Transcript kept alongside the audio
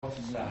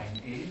bottom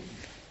line is?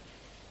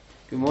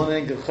 Good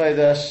morning, good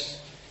Chodesh,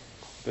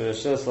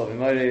 Bereshus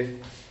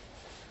Lavimori,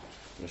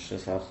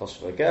 Bereshus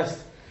HaChoshev, I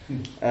guess.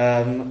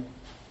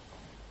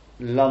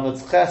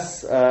 Lamed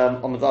Ches,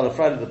 on the Daled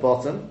Friday at the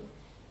bottom.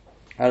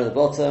 Out of the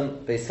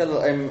bottom, Beis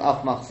Hillel Oimim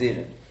Af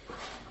Machzirim.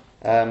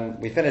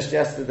 We finished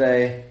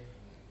yesterday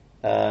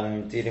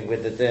dealing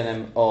with the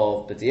dinim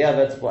of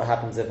B'diavad, what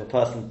happens if a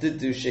person did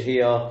do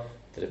Shehiyah,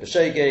 did it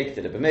b'shogeg,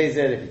 did it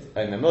b'mezid, if it's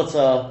Omer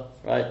Mutter,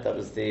 right? That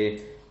was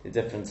the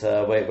different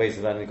ways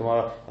of learning the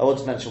Gemara. I want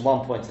to mention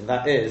one point, and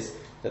that is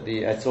that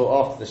I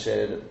saw after the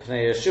Shir,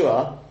 Pnei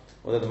Yeshua,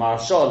 although the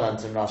Marashal learned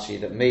in Rashi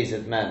that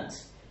mezid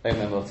meant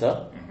Omer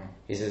Mutter,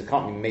 he says it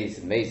can't be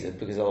mezid,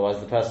 because otherwise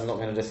the person's not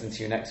going to listen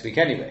to you next week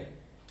anyway.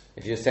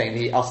 If you're saying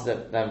he asked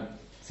them,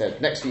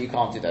 said next week you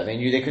can't do that, they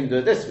knew they couldn't do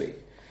it this week.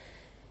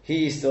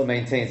 He still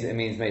maintains that it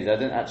means mezid. I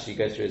didn't actually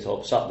go through his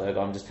whole pshat though,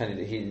 but I'm just telling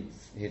you that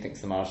he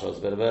thinks the Marashal is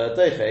a bit of a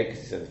doichek,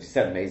 because he said if he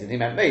said mezid, he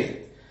meant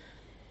mezid.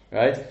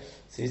 Right?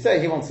 So you say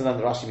he wants to learn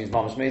that Rashi means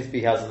mamash mezid,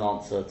 he has an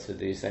answer to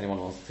this. Anyone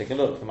wants to take a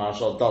look, the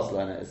Marashal does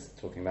learn it, it's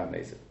talking about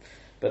mezid.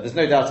 But there's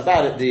no doubt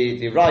about it,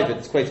 the Ravid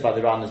that's quoted by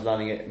the Ran is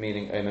learning it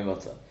meaning Omer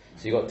Mutter.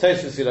 So you've got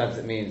Tosfos who learns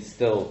it means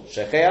still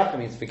shecheach, it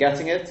means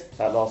forgetting it.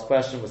 That last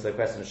question was the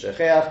question of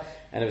shecheach,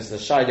 and it was the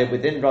shaila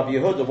within Rabbi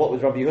Yehuda. What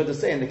would Rabbi Yehuda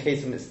say in the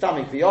case of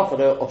mitztamik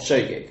v'yafada of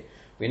shogeg?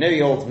 We know he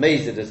holds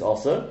mezid as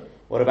also.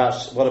 What about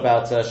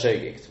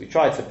shogeg? So we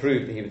tried to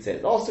prove that he would say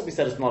it. Also, we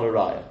said it's not a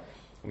raya,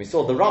 and we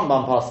saw the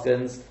Rambam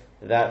paskins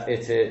that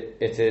it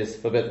is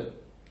forbidden.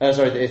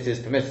 It is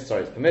permitted.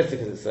 Sorry, it's permitted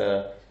because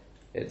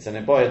it's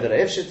an eboya that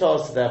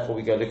ifshitos. So therefore,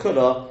 we go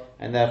likula,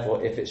 and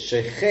therefore, if it's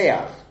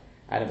shecheach,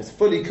 and if it's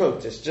fully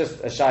cooked, it's just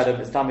a shayla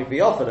mitztamik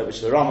v'yafada,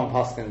 which the Rambam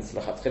paskins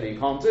l'chatchila you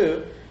can't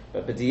do.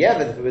 But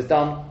b'diavad, if it was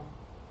done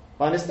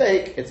by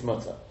mistake, it's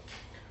mutter.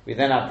 We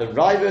then have the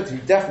Ravid, who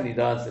definitely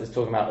learns that it's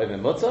talking about Omer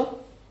Mutter.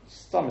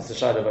 Some is the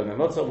shayla of Omer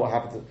Mutter, what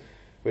happened to,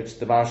 which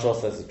the Marashal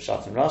says is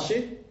Pshat and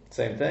Rashi,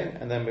 same thing.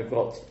 And then we've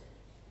got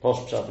Posh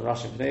Pshat and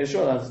Rashi and Pnei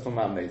Yeshua, and it's talking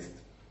about mezid.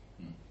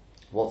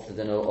 What's the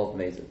dinner of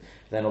mezid?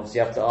 Then obviously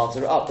you have to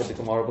answer it up with the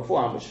Gemara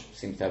beforehand, which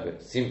seems to have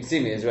it.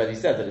 Seemingly has already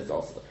said that it's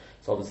also.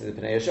 So obviously the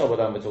Pnei Yeshua,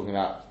 we're talking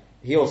about.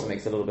 He also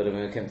makes a little bit of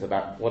an hint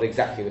about what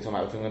exactly we're talking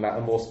about. We're talking about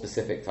a more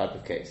specific type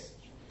of case.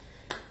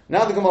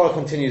 Now the Gemara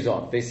continues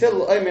on. Beis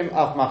Hillel Oimim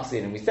Af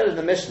Machzirim. We said in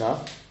the Mishnah,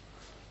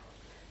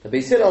 the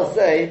Beis Hillel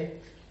say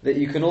that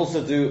you can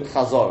also do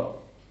Chazor.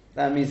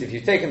 That means if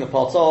you've taken the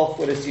pot off,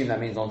 we'll assume that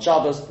means on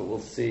Shabbos, but we'll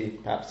see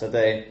perhaps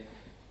today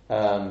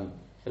a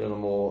little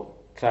more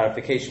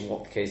clarification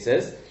what the case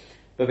is.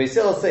 But Beis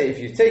Hillel say if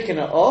you've taken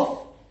it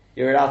off,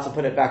 you're allowed to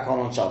put it back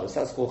on Shabbos.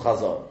 That's called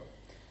Chazor.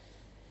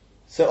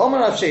 So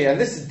Omar Avshei, and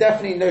this is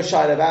definitely no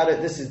shayla about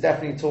it. This is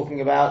definitely talking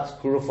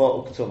about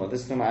Kurufa Uktuma.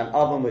 This is talking about an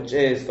oven which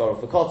is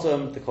Garufa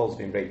Kotum, the coal's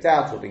been raked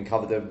out or been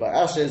covered over by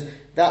ashes.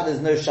 That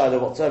there's no shayla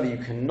whatsoever. You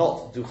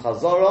cannot do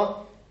Chazorah,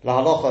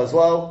 La Halacha as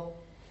well.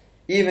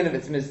 Even if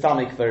it's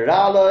Mitztamik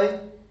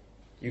Veraloi,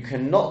 you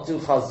cannot do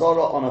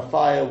Chazorah on a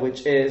fire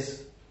which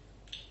is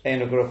Ein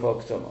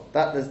Garufa Uktuma.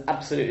 That there's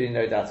absolutely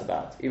no doubt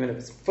about. Even if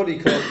it's fully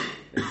cooked,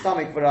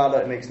 Mitztamik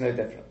Veraloi, it makes no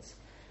difference.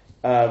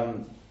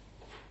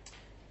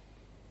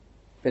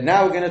 But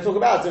now we're going to talk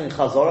about doing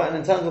Chazorah, and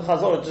in terms of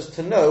Chazorah, just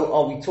to know,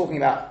 are we talking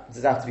about,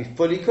 does it have to be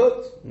fully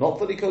cooked? Not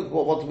fully cooked?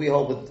 What do we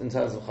hold with in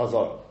terms of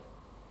Chazorah?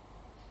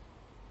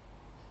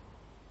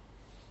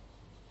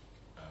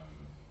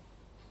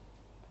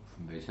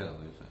 From Beis Hillel,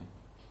 you're saying?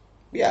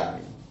 Yeah, I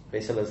mean,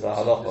 Beis Hillel is the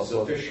halacha.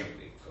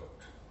 Sufficiently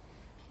cooked.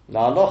 The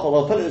halacha,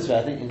 well, put it this way,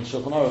 I think in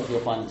Shulchan Aruch you'll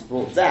find it's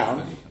brought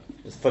down,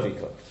 it's fully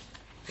cooked.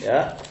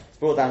 Yeah? It's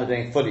brought down to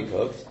being fully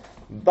cooked,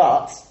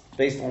 but,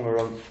 based on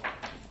the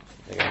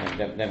again,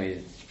 let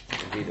me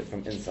read it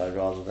from inside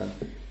rather than.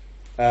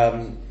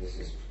 This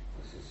is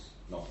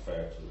not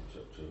fair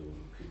to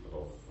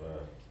people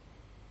of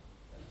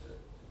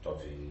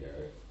dodgy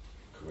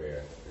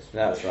career.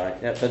 That's right.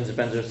 Yeah,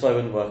 Benjamin so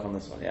wouldn't work on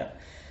this one. Yeah.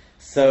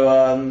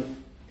 So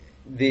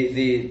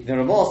the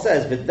Ramah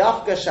says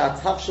v'dafka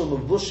shatavshul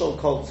mevushal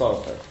kol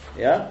tzorcha.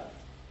 Yeah.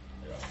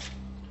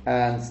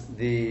 And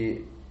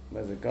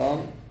where's it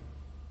gone?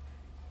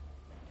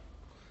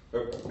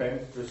 But Ben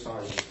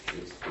Dressage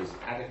is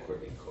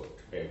adequately cooked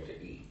to be able to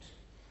eat.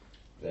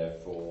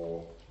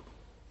 Therefore,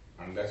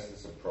 unless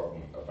there's a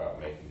problem about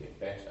making it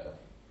better,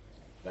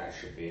 that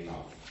should be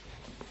enough.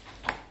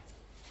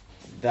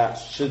 That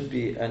should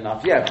be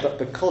enough. Yeah, but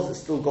because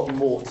it's still got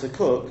more to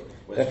cook,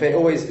 Well, if it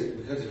always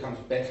because it comes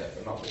better,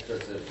 but not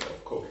because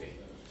of cooking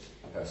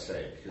per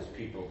se. Because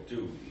people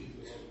do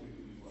eat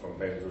from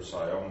Ben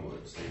Dressage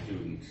onwards. They do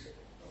eat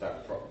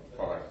that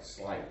products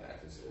like that.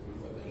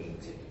 Whether he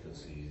eats it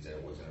because he's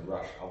always in a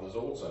rush, others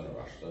also in a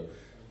rush.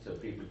 So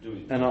people do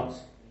eat. But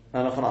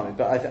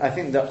I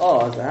think there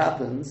are, as it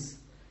happens,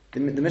 the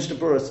Mishnah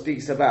Berurah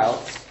speaks about.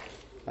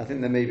 I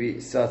think there may be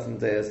certain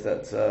days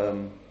that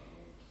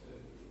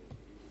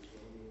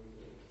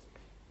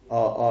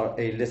are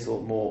a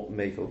little more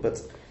makel.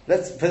 But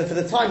let's for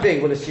the time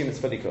being, we'll assume it's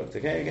fully cooked.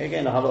 Okay.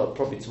 Again,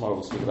 probably tomorrow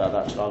we'll speak about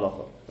that.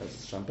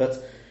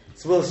 But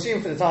So we'll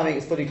assume for the time being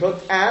it's fully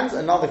cooked, and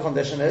another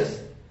condition is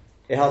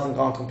it hasn't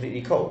gone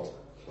completely cold.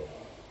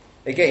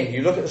 Again,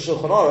 you look at the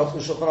Shulchan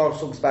Aruch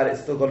talks about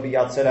it's still got to be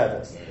Yad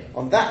Sereves.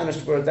 On that, the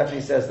Mishnah Berurah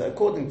definitely says that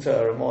according to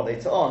Ramah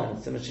later on,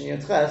 and to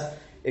Mishnah Ches,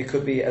 it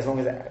could be as long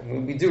as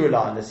we do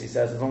rely on this. He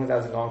says as long as it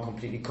hasn't gone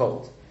completely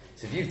cold.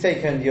 So if you've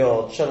taken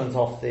your cholent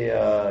off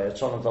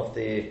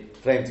the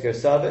flame to go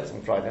serve it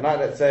on Friday night,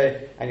 let's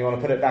say, and you want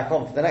to put it back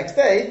on for the next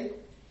day,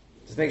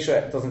 just make sure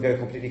it doesn't go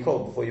completely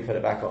cold before you put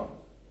it back on.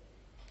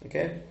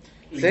 Okay.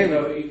 Even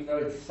though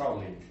it's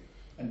solid,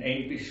 and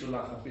ain't bishul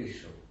like a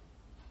bishul.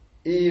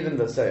 Even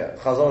though, so yeah,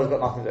 Chazal has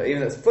got nothing to do. Even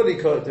though it's fully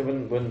cooked, it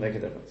wouldn't make a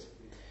difference.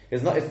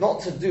 It's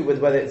not to do with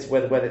whether it's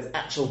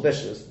actual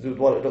bishul. It's to do with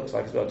what it looks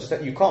like as well. Just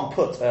that you can't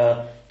put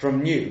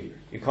from new.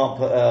 You can't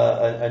put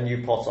a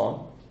new pot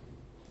on.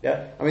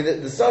 Yeah, I mean,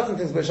 there's certain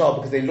things which are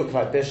because they look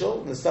like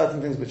bishul. There's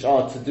certain things which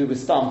are to do with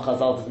stam.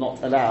 Chazal does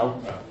not allow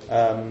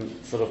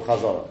sort of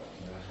Chazal.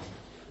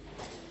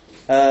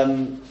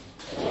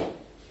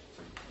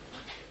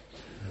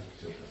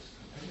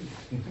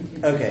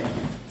 Okay,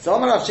 so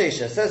Amar Rav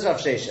Sheshes says Rav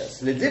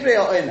Sheshes L'divrei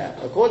ha'omer,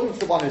 according to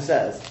the one who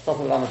says top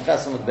of the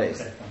Ches on the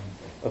base,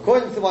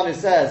 according to the one who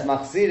says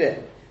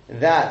Machzirin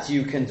that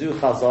you can do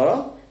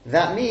Chazara,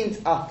 that means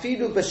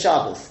afilu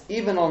b'Shabbos,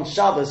 even on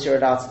Shabbos you're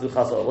allowed to do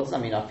Chazara. What does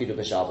that mean, afilu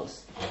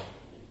b'Shabbos?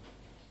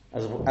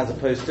 As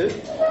opposed to,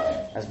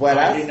 as well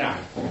as,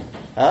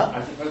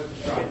 As opposed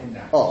to Friday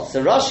night. Oh,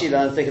 so Rashi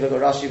learns. Take a look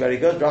at Rashi. Very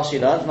good. Rashi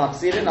learns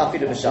Machzirin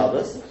afilu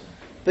b'Shabbos,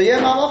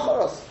 b'Yom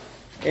HaMachoros.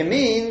 It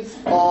means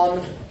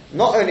on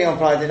not only on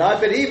Friday night,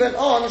 but even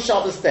on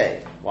Shabbos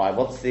day. Why?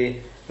 What's the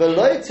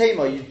below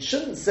Tema? You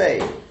shouldn't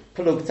say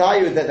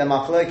Pelugtayu that the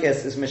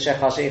Machlokes is Meshech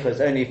HaShecha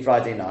is only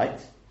Friday night.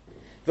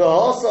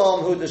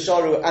 V'hosam hu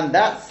desharu, and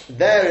that's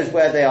there is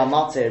where they are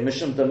matir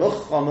mishum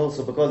demucham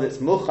also because it's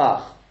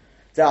muchach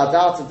the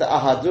adat of the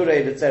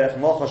ahadure the tzerech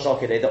mocha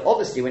shokile. That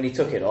obviously when he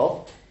took it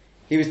off,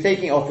 he was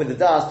taking it off with the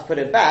das to put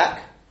it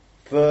back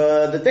for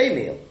the day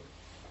meal,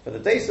 for the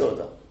day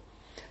seudah.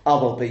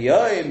 But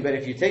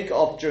if you take it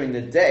off during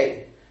the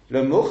day, it's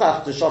not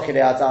muchach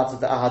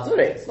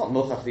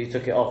that you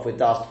took it off with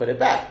das to put it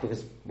back,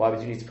 because why would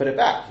you need to put it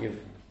back?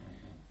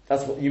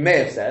 That's what you may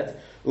have said.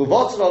 Look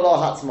at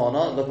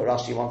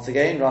Rashi once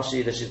again.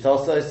 Rashi the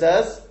Shitoso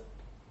says,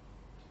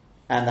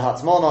 and the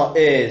Hatzmona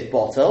is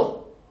bottle.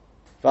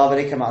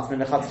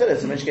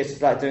 In which case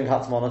it's like doing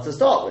Hatzmona to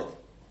start with.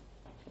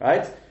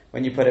 Right?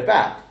 When you put it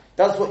back.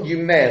 That's what you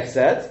may have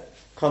said.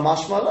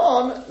 Kamash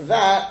Malon,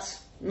 that,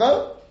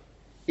 no.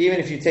 Even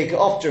if you take it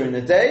off during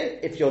the day,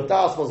 if your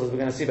das was, as we're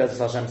going to see about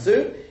Hashem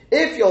soon,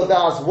 if your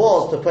das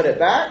was to put it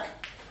back,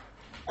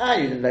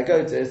 and you didn't let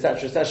go to,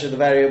 etc.,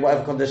 the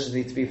whatever conditions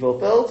need to be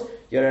fulfilled,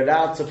 you're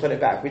allowed to put it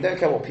back. We don't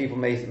care what people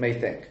may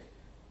think.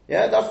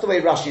 Yeah, that's the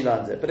way Rashi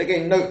learns it. But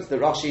again, note that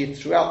Rashi,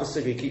 throughout the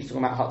Sugi, keeps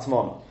talking about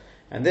Hatzmona.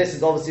 And this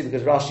is obviously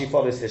because Rashi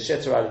follows his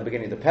Shitta right at the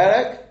beginning of the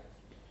Perek,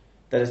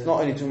 that it's not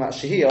only talking about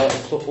Shehiyah,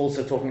 it's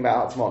also talking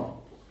about Hatzmona.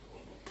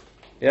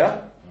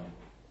 Yeah?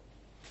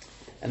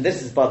 And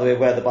this is, by the way,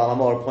 where the Baal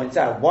HaMaor points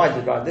out,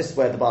 this is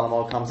where the Baal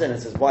HaMaor comes in and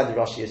says, why did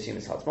Rashi assume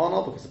it's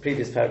Hatzmona? Because the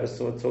previous Perek was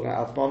talking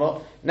about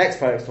Hatzmona, next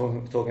Perek is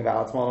talking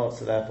about Hatzmona,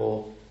 so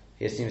therefore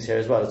he assumes here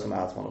as well it's talking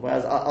about Hatzmona.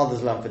 Whereas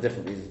others learn for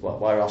different reasons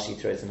why Rashi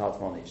throws in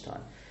Hatzmona each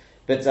time.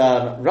 But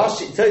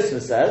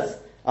Tosfos says,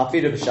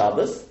 Afilu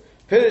b'Shabbos,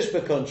 Pirish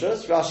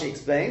b'Kuntras, Rashi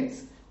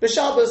explains,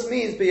 b'Shabbos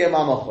means b'Yom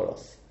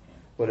HaMachoros.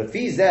 Well, if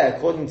he's there,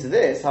 according to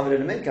this, Havil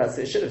in the Minkas,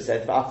 it should have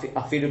said,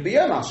 Afilu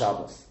b'Yom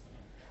HaShabbos.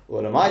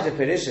 Whereas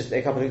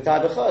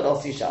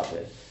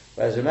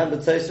remember,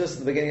 Tosfos at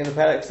the beginning of the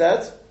Perek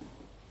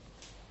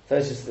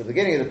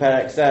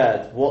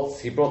said,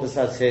 he brought this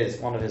as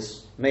one of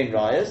his main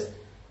rayas.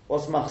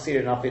 What's Machzir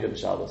and Afilu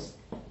b'Shabbos?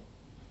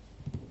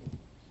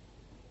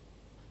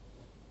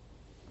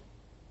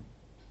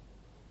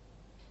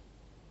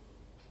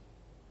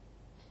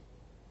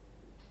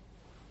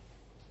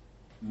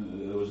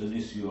 There was an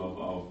issue of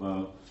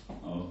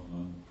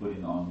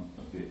putting on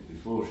a bit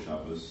before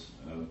Shabbos,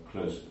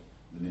 close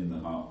within the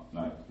half,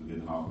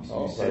 within half.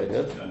 Oh, very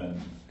good.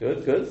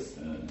 Good.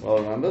 Well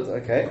remembered.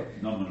 Okay.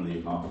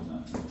 Nominally half an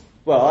hour.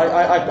 Well,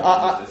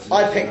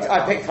 I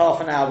picked half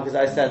an hour because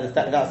I said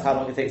that's how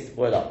long it takes to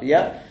boil up.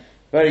 Yeah,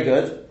 very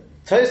good.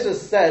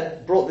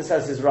 Tosfos brought this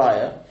as his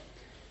raya,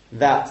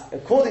 that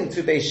according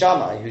to Beis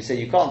Shammai, who say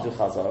you can't do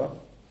Chazara,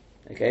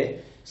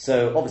 okay,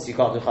 so obviously you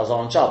can't do Chazara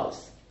on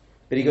Shabbos,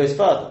 but he goes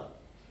further.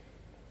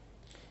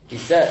 He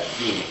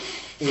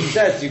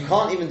says you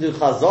can't even do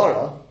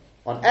Chazara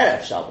on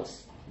Erev Shabbos.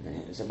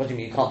 So what do you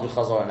mean you can't do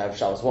Chazara on Erev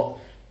Shabbos? What?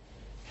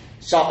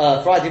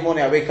 Friday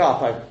morning I wake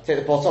up, I take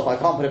the pot off, I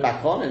can't put it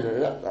back on,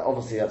 and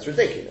obviously that's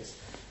ridiculous.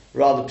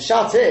 Rather,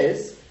 Pshat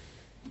is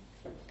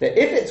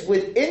that if it's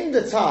within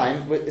the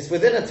time, it's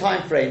within a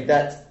time frame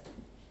that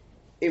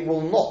it will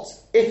not,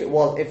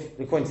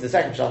 according to the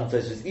second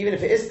Pshat, even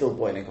if it is still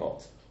boiling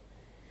hot.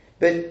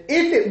 But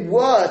if it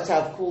were to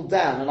have cooled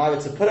down and I were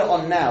to put it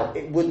on now,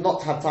 it would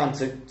not have time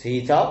to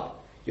heat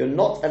up. You're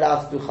not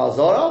allowed to do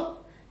Chazara,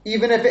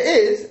 even if it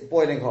is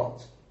boiling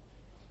hot.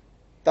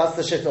 That's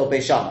the Shittel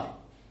Beis Shammai.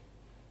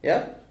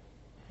 Yeah?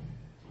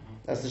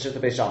 That's the Shita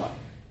Beis Shammai.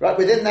 Right,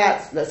 within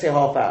that, let's say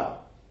half hour.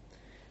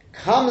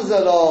 Comes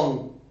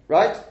along,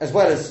 right, as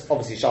well as,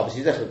 obviously, Shabbos,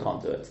 you definitely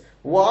can't do it.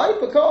 Why?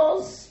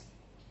 Because,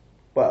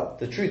 well,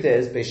 the truth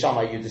is, Beis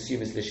Shammai, you'd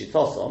assume is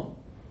Lishitosom,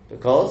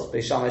 because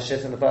Beis Shammai's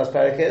shit in the first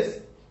parak is,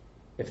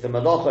 if the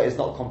Malacha is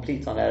not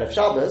complete on Erev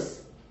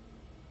Shabbos,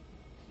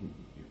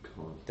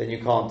 then you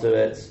can't do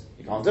it.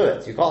 You can't do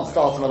it. You can't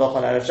start the Malacha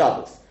on Erev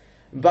Shabbos.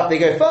 But they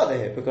go further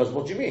here, because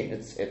what do you mean?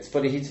 It's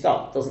fully heated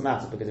up. It doesn't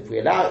matter, because if we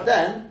allow it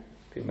then,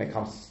 people may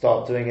come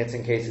start doing it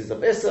in cases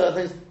of Issa and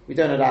things. We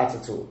don't allow it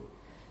at all.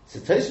 So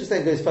Tosfos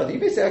then goes further. You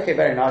may say, okay,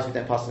 very nice, we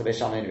don't pass on the Beis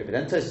Shammai anyway. But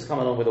then Tosfos come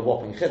along with a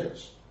whopping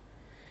chiddush.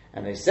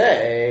 And they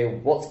say,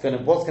 what's going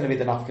to be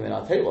the nafkamin?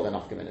 I'll tell you what the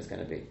nafkamin is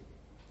going to be.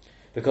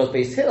 Because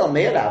Beis Hillel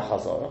may allow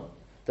chazara.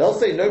 They'll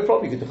say, no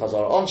problem, you can do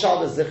chazara. On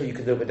Shabbos, Zichur, you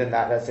can do it within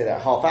that, let's say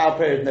that half hour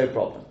period, no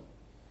problem.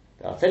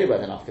 I'll tell you where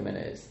the nafkamin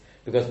is.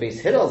 Because Beis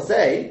Hillel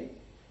say,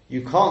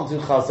 you can't do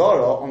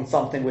chazara on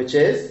something which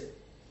is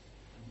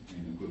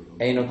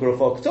Eino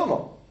Grufa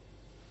K'tumo.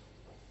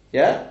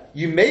 Yeah?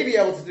 You may be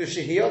able to do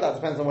shehiyah, that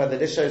depends on whether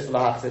this shows for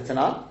lahachzit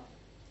tanan,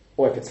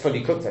 or if it's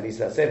fully cooked, at least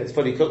let's say, if it's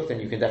fully cooked, then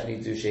you can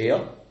definitely do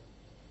shehiyah.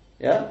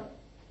 Yeah?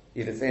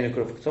 If it's Eino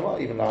Grufa K'tumo,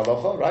 even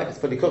lahalacha, right? If it's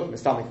fully cooked,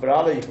 mistamik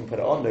barala, you can put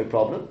it on, no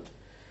problem.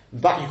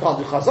 But you can't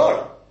do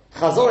chazara.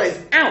 Chazara is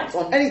out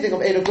on anything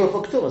of Eino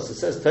Grufa K'tumo. So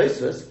says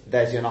Tosfos,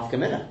 there's your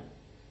nafkamina.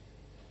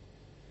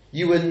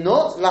 You would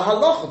not,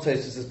 lahalacha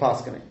Tosfos is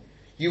paskening.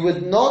 You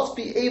would not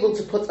be able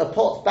to put a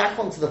pot back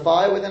onto the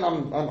fire within,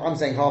 I'm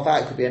saying half hour,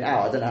 it could be an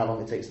hour. I don't know how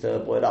long it takes to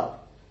boil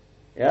up.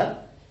 Yeah?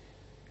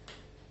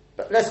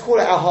 But let's call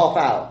it a half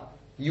hour.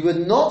 You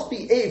would not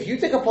be, if you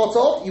take a pot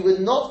off, you would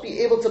not be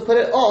able to put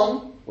it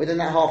on within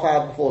that half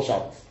hour before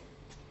Shabbos.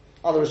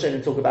 Other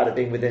Rishonim talk about it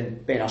being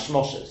within Bein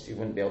Hashmoshes. You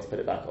wouldn't be able to put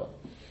it back on.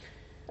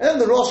 And then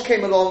the Rosh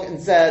came along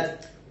and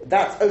said,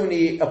 that's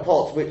only a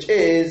pot which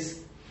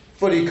is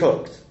fully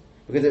cooked.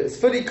 Because if it's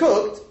fully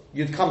cooked,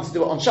 you'd come to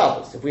do it on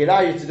Shabbos. If we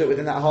allow you to do it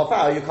within that half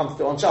hour, you come to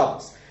do it on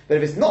Shabbos. But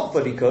if it's not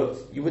fully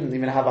cooked, you wouldn't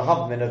even have a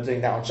havmin of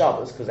doing that on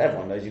Shabbos, because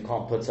everyone knows you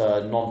can't put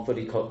a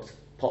non-fully cooked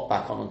pot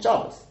back on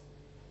Shabbos.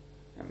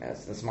 I mean,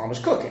 that's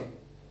mamash cooking.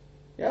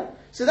 Yeah?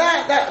 So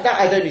that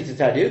I don't need to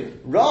tell you.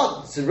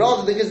 Rather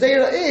the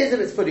gezerah is if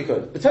it's fully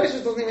cooked. But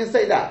Tosfos doesn't even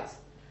say that.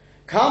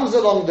 Comes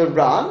along the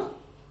Ran,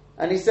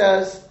 and he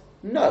says,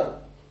 no.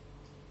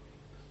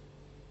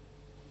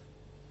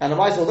 And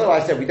although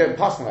I said we don't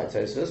pass on like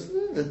Tosfos,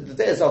 the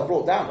day itself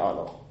brought down the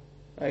halacha.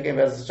 Again,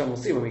 we'll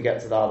see when we get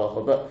to the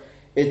halacha, but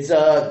it's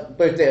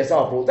both days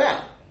are brought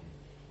down.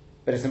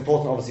 But it's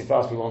important, obviously, for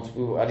us. We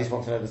at least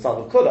want to know the side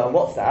of Kula, and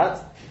what's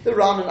that? The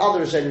Ran and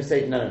other Rishonim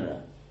say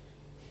no.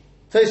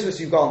 Tosfos,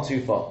 you've gone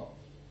too far.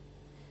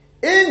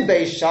 In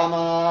Beis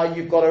Shammai,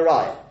 you've got a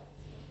riot.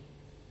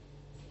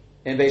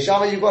 In Beis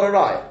Shammai, you've got a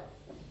riot.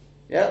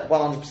 Yeah,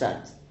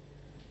 100%.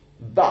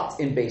 But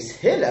in Beis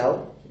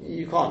Hillel,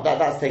 you can't.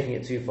 That's taking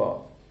it too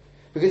far.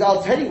 Because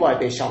I'll tell you why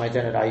Beis Shammai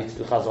don't allow you to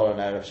do Chazor on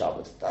Erev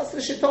Shabbos. That's the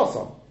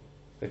Shitosom.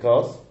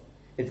 Because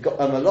a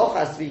Malach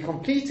has to be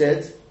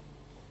completed,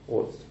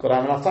 or it's got to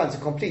have enough time to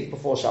complete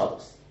before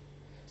Shabbos.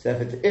 So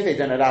if they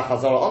don't allow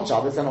Chazor on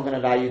Shabbos, they're not going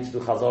to allow you to do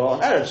Chazor on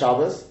Erev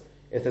Shabbos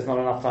if there's not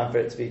enough time for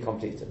it to be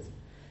completed.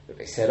 But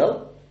Beis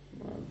Hillel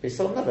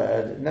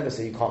never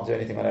say you can't do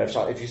anything on Erev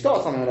Shabbos. If you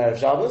start something on Erev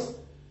Shabbos,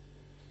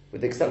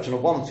 with the exception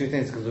of one or two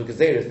things, because of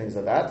Gezerah, things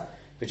like that,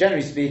 but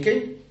generally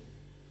speaking,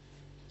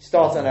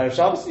 start on Erev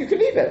Shabbos, you can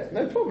leave it.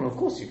 No problem, of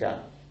course you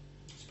can.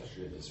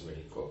 Especially if it's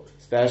already cooked.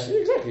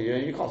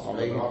 Exactly, you can't start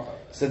making it.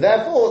 So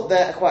therefore,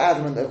 they're quite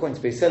adamant that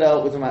according to Beis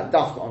Hillel, we're talking about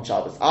Dafka on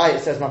Shabbos.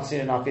 It says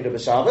Machzina Nafila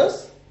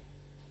b'Shabbos.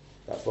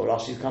 That's what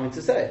Rashi's coming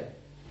to say.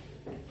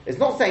 It's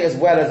not saying as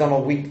well as on a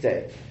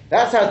weekday.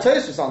 That's how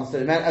Tosfos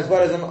understood it. It meant as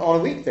well as on a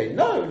weekday.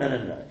 No.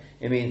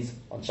 It means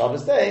on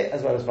Shabbos day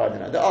as well as Friday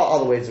night. There are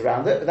other ways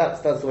around it,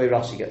 but that's the way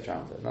Rashi gets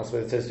around it. And that's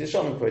where the Tosfos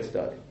Yeshanim quoted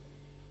earlier.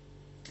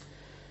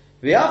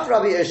 V'af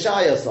Rabbi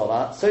Yeshaya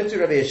Sola, so too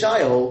Rabbi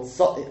Yeshaya holds,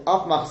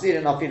 af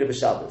machzir nafila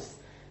b'Shabbos,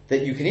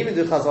 that you can even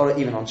do Chazorah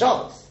even on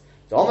Shabbos.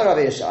 The Omer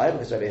Rabbi Yeshaya,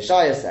 because Rabbi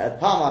Yeshaya said,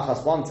 Pa'am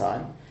achas one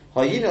time,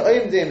 Hayinu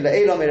oimdim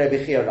le'elam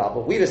Rabbi Chia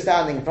Rabba, we were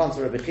standing in front of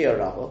Rabbi Chia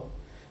Rabba,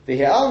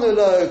 v'hi'alnu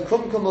lo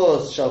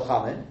kumkumus shel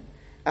chamin,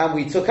 and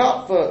we took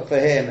up for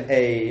him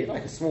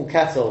a small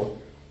kettle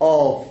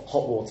of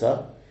hot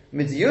water,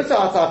 midyuta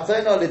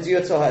ha'tachtona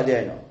lidyuta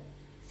ha'elyona,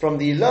 from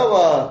the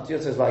lower,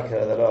 dyuta is like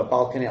the lower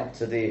balcony up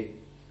to the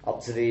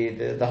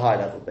high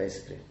level,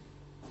 basically,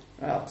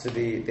 up to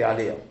the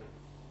aliyah.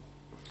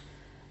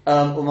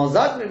 And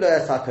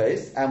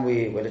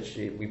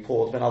we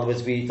poured, in other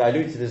words, we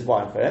diluted his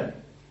wine for him.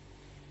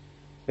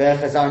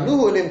 And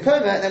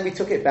then we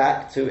took it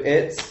back to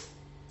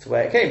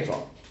where it came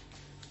from.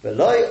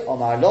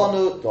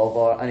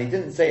 And he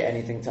didn't say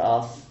anything to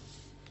us.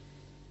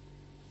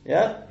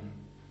 Yeah?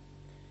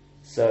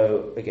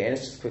 So, again,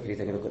 let's just quickly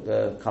take a look at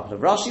the couple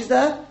of Rashis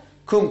there.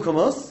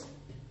 Kumkumus.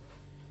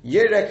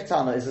 Yerek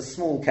Tana is a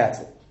small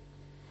kettle.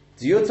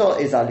 Diyuto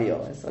is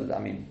aliyah.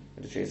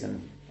 Literally it's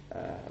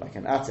like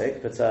an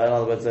attic, but in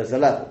other words, there's a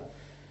level.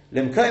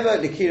 Limkomo,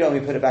 Likira, and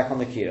we put it back on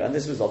the Kira. And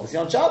this was obviously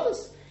on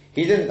Shabbos.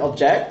 He didn't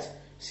object.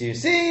 So you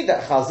see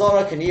that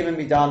Chazara can even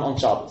be done on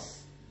Shabbos.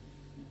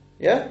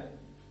 Yeah?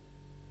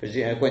 Because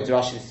according to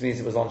Rashi, this means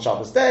it was on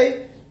Shabbos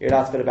day. You're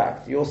allowed to put it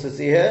back. You also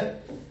see here,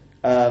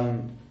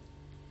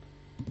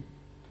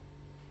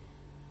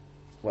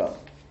 well,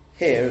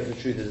 here, the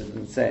truth is it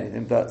didn't say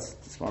anything, but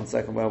just 1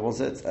 second, where was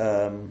it?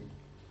 Where's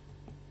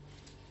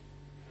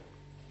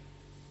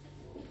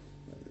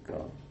it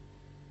gone?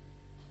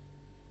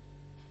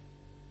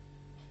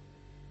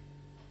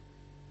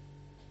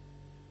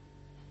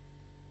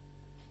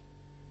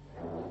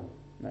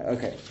 No,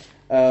 okay.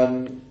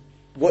 And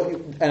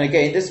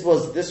again, this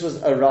was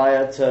a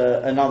raya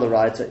to another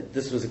raya.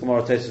 This was a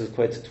Gemara Tosfos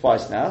quoted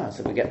twice now,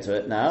 so we get to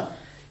it now.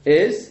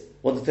 Is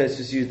what did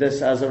Tosfos use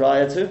this as a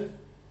raya to?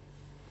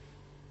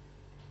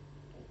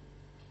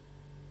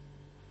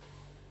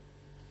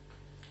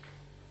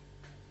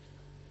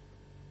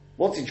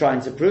 What's he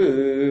trying to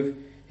prove?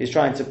 He's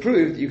trying to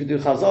prove that you can do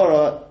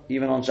Chazara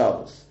even on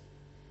Shabbos.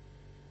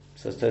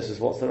 Says Tosfos,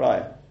 what's the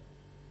raya?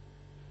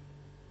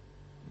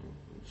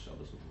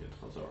 Shabbos we can get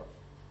Chazara.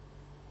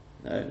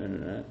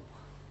 No.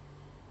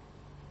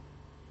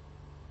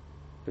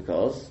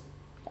 Because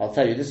I'll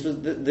tell you, this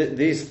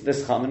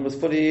chamin was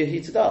fully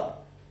heated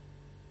up.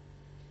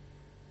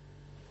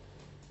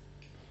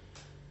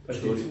 But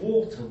it's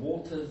water.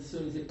 Water, as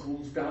soon as it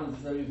cools down,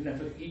 as though you've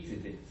never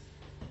heated it.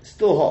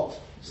 Still hot.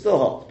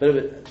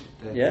 But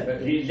yeah.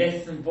 But it's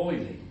less than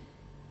boiling.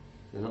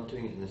 They're not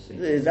doing it in the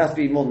same. It has to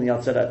be more than the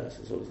Yatzaredes.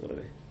 That's what it's got to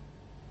be.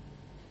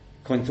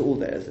 According to all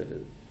theirs, it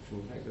is.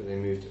 From the fact that they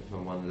moved it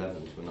from one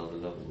level to another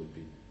level would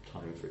be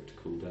time for it to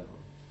cool down.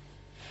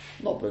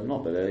 Not but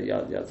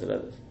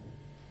Yatzaredes.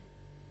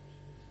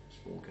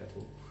 Small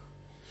kettle.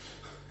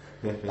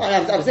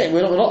 I'm saying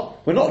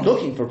we're not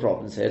looking for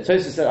problems here.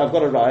 Tosfos said, "I've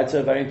got a raya to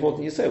a very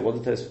important yisod." What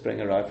did Tosfos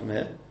bring a raya from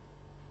here?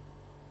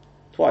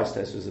 Twice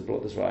Tosfos has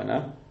brought this raya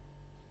now.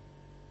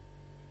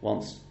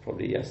 Once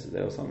probably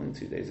yesterday or something,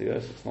 2 days ago.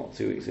 So it's not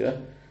 2 weeks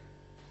ago.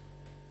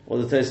 What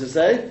did Tosfos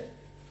say?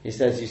 He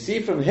says, "You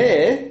see from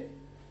here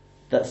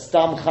that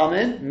stam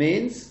chamin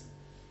means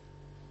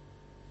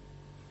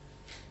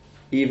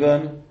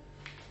even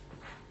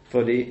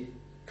fully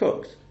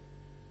cooked."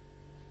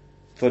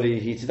 Fully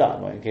heated up,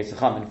 well, in case of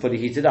chamin, fully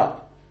heated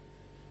up.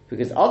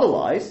 Because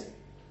otherwise,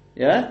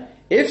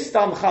 if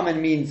stam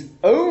chamin means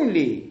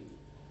only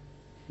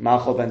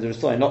machal ben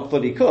derusoy, not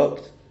fully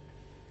cooked,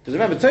 because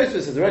remember,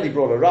 Tosfos has already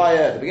brought a raya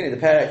at the beginning of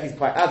the parak. He's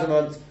quite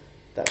adamant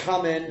that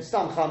chamin,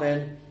 stam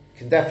chamin,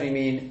 can definitely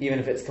mean even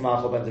if it's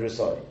kamachal ben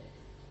derusoy.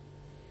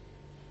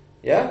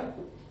 Yeah?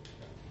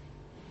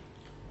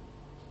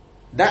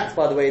 That's,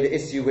 by the way, the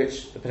issue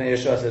which the Pnei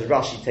Yehoshua says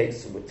Rashi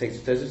takes with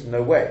Tosfos.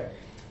 No way.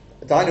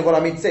 What I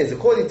mean to say is,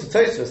 according to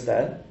Tosfos,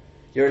 then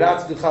you're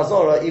allowed to do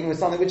chazorah even with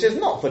something which is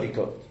not fully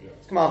cooked.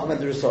 It's kamachal ben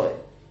derusoy.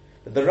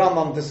 But the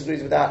Rambam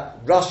disagrees with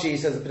that. Rashi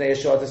says the Pnei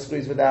Yehoshua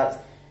disagrees with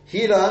that.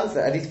 He learns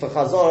that at least for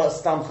chazorah,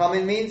 stam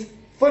chamin means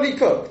fully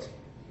cooked.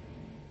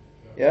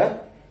 Yeah,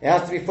 it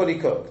has to be fully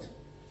cooked.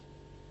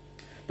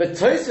 But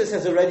Tosfos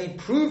has already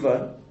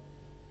proven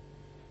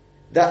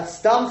that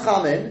stam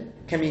chamin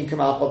can mean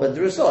kamachal ben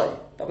derusoy.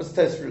 That was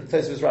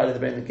Tosfos right at the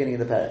beginning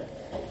of the parak.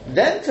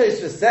 Then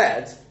Tosfos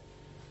said,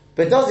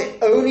 but does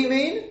it only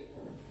mean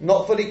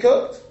not fully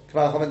cooked,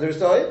 kamachal ben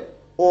derusoy,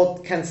 or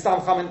can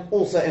stam chamin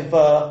also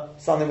infer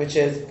something which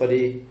is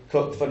fully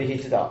cooked, fully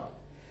heated up?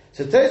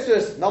 So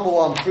Tosfos, number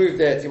one,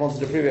 proved it. He wanted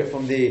to prove it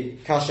from the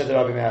kasha de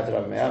Rabbi Meir to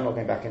Rabbi Meir. I'm not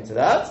going back into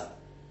that.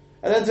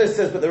 And then Tosfos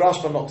says, but the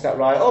Rashba knocks that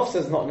raya off,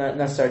 says not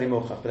necessarily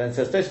muchach. But then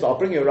says Tosfos, I'll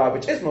bring you a raya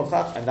which is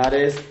muchach, and that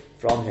is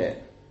from here.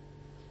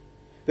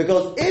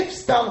 Because if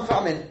stam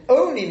chamin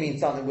only means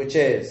something which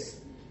is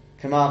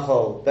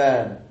kamachal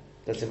ben,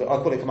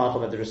 I'll call it kamachal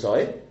ben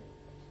derusoy,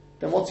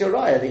 then what's your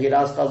raya that he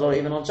allows chazorah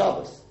even on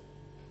Shabbos?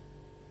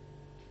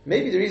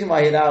 Maybe the reason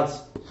why he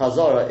allows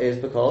chazorah is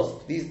because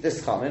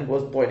this chamin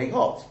was boiling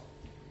hot.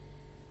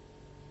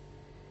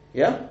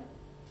 Yeah?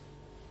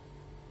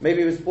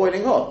 Maybe it was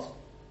boiling hot.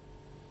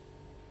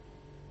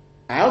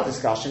 Our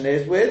discussion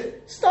is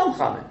with stam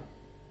chamin.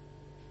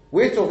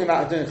 We're talking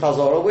about doing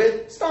chazorah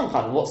with stam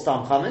chamin. What's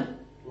stam chamin?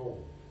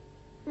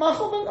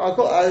 Machal ben, I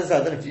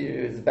don't know if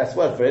it's the best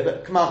word for it,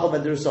 but kamachal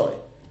ben derusoy.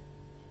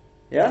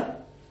 Yeah?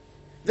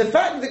 The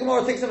fact that the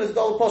Gemara thinks of it as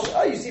double posh,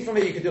 you see from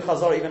here you could do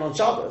chazorah even on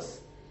Shabbos.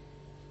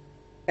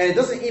 And it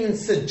doesn't even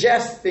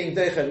suggest being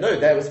deicha. No,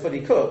 there was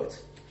fully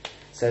cooked.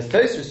 Says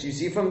Tosfos, you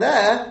see from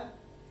there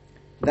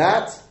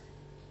that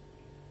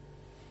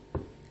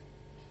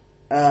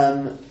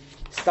stam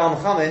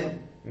chamin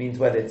means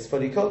whether it's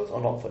fully cooked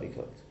or not fully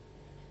cooked.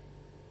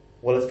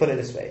 Well, let's put it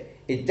this way.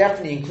 It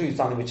definitely includes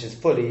something which is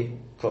fully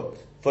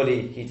cooked,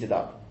 fully heated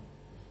up.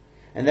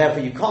 And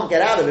therefore you can't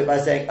get out of it by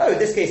saying, in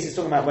this case he's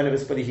talking about when it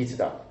was fully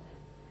heated up.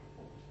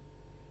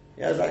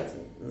 Yeah, does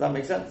that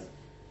make sense?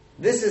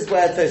 This is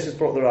where Tosfos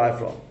brought the raya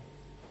from.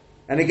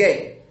 And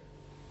again,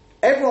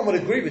 everyone would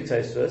agree with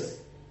Tosfos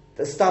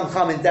that stam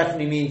chamin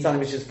definitely means something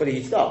which is fully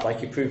heated up, like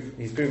he's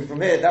proven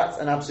from here. That's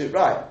an absolute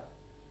raya.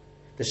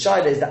 The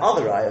shaila is the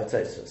other raya of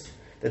Tosfos.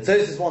 The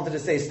Tosfos wanted to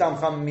say stam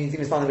cham means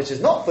even something which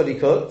is not fully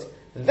cooked.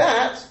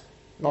 That,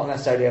 not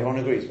necessarily everyone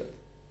agrees with.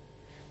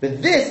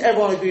 But this,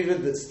 everyone agrees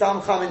with, that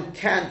stam chamin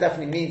can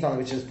definitely mean something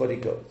which is fully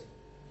cooked.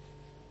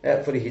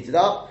 Yeah, fully heated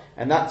up.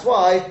 And that's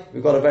why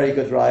we've got a very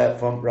good raya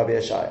from Rabbi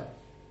Yeshaya.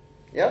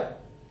 Yeah?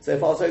 So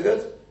far so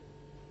good?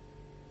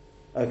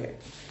 Okay.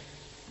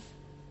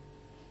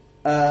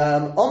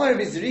 Omar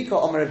Rabbi Zerika,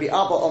 Omar Rabbi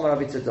Abba, Omar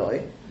Rabbi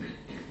Tadoi.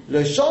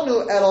 Lo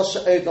shonu elo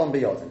she'odon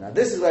b'yodin. Now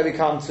this is where we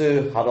come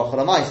to halacha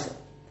l'maisa.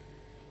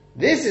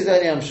 This is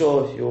only, I'm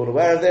sure you're all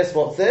aware of this.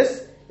 What's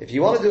this? If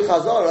you want to do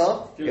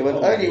chazara, it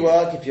will only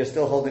work if you're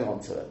still holding on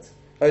to it.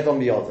 Odon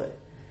b'yodin.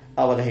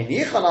 But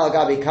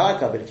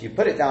if you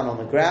put it down on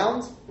the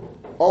ground,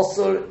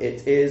 also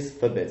it is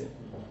forbidden.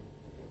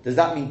 Does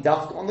that mean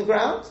dafka on the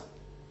ground?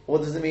 Or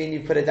does it mean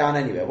you put it down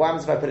anywhere? What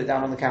happens if I put it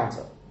down on the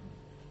counter?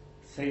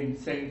 Same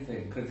thing,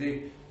 because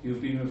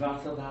you've been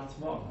mevatel the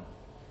hatmana.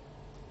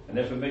 And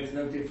therefore it makes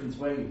no difference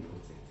where you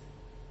put it.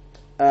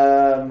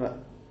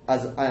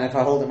 And if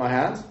I hold it in my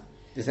hand?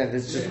 You're saying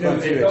this is just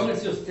as long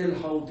as you're still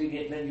holding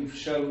it, then you've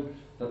shown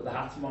that the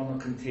hatmana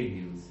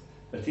continues.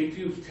 But if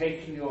you've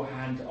taken your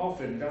hand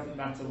off it doesn't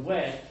matter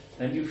where,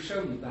 then you've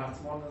shown that the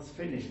hatmana is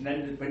finished. And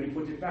then when you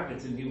put it back,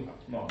 it's a new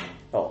hatmana.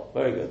 Oh,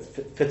 very good.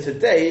 For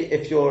today,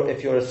 if you're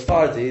a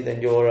Sephardi,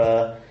 then you're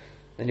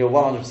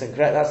 100%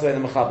 correct. That's the way the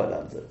Mechaber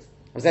learns it.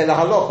 I'm saying the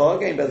halacha,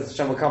 again, but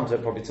Hashem will come to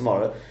it probably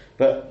tomorrow.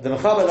 But the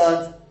Mechaber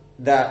learns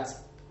that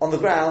on the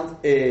ground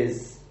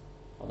is,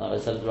 I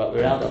said it the right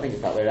way around, I think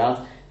it's that way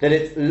around, that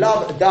it's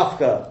lav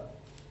dafka.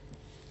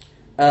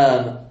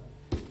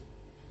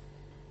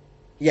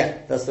 Yeah,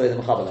 that's the way the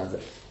Mechaber learns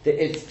it.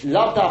 It's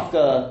lav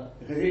dafka.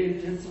 I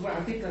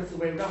think that's the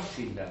way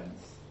Rashi learns.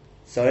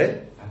 Sorry?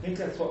 I think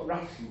that's what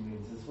Rashi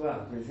means as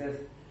well. He says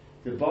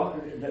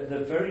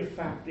the very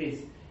fact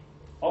is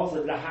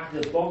also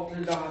the bottle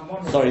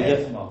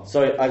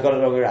Sorry, I got it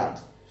wrong around.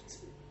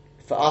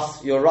 For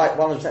us, you're right,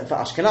 100%. For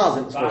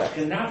Ashkenazim, it's correct.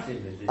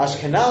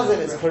 Ashkenazim,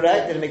 it's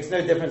correct, and it makes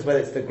no difference whether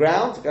it's the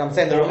ground. I'm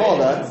saying the Ramah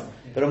learns.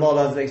 The Ramah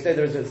learns makes no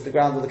difference whether it's the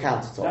ground or the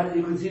countertop.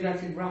 You can see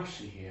that in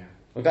Rashi here.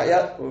 We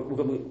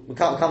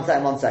can't come to that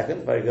in 1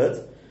 second. Very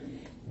good.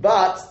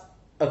 But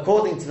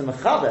according to the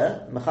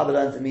Mechaber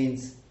learns it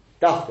means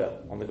dafka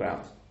on the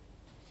ground.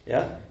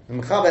 Yeah, the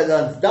Mechaber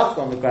learns dafka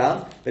on the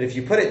ground, but if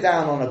you put it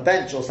down on a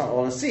bench or something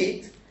on a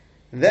seat,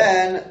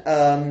 then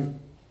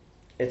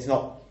it's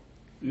not.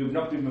 You've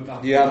not been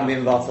mevatel. You haven't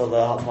been mevatel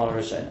the hatmana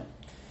rishona.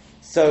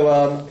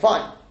 So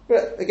fine.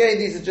 But again,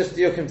 these are just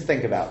diukim to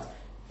think about.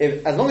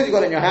 As long as you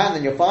got it in your hand,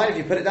 then you're fine. If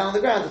you put it down on the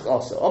ground, it's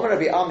also. Omar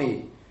Rabbi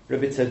Ami,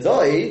 Rabbi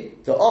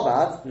Tadoi to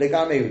Ovad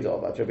legamehu to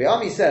Ovad. Rabbi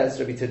Ami says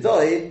Rabbi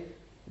Tadoi.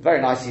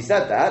 Very nice, he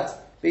said that,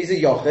 but he's a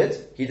yochid.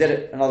 He did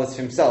it, and others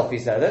himself. He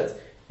said it.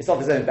 It's off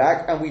his own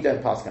back, and we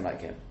don't pass him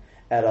like him.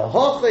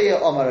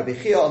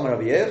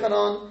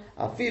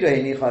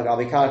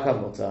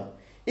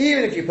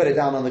 Even if you put it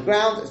down on the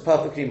ground, it's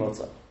perfectly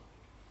mutter.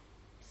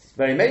 It's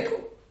very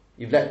medical.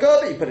 You've let go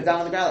of it, you put it down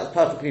on the ground, it's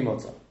perfectly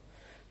mutter.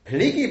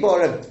 Pligi bar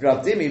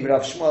Rav Dimi,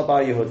 Rav Shmuel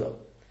bar Yehuda.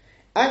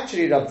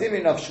 Actually, Rav Dimi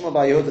and Rav Shmuel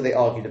bar Yehuda, they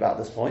argued about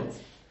this point.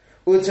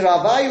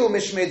 Utravayu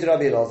mishmed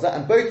Rabbi Elazar,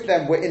 and both of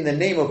them were in the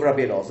name of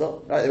Rabbi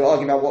Elazar. Right? They were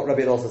arguing about what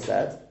Rabbi Elazar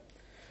said.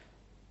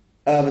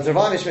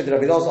 Utravayu mishmed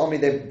Rabbi Elazar, only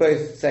they're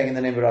both saying in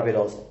the name of Rabbi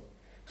Elazar.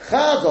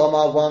 Chaz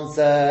Omar once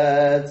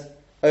said,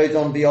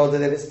 Odon biyod,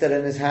 if it's still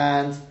in his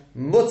hand,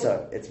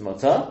 mutter, it's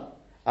mutter.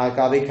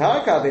 Agabi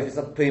karkav, if it's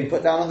being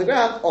put down on the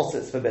ground, also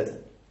it's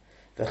forbidden.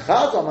 The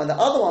Chaz Omar, the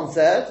other one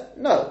said,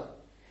 no.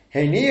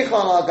 Henichan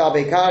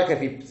agabi karkav,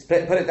 if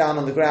you put it down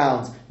on the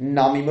ground,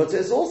 nami mutter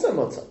is also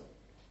mutter.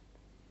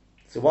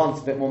 So one's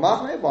a bit more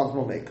machmir, one's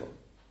more mekel.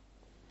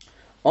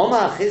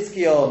 Omar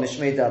Chizkiel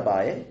Mishmei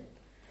Abaye.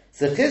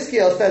 So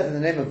Chizkiel said in the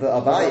name of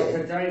Abaye.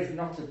 Today is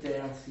not a day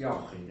of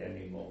Yachid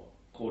anymore,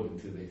 according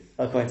to this.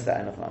 According to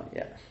that, enough,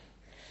 yeah.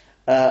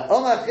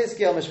 Omar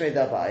Chizkiel Mishmei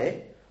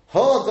Abaye.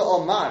 Hod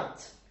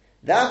Omart.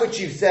 That which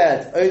you've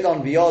said,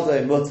 Odon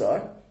Biyodo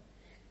Mutter.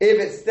 If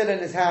it's still in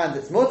his hand,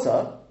 it's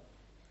Mutter.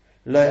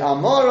 Lo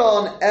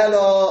Amoron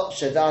Elo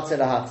Shedate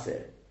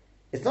Lahachzir.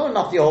 It's not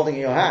enough you're holding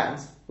in your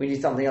hands. We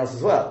need something else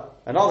as well.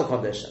 Another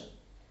condition.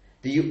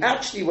 That you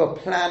actually were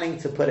planning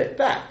to put it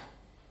back.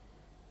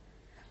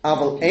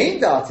 Aval ein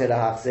da'ateh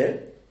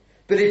lahachzir.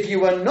 But if you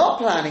were not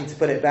planning to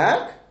put it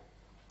back,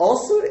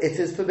 also it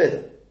is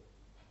forbidden.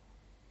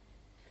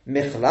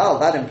 Michlal,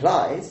 that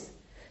implies,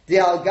 the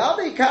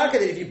al-gabi karka,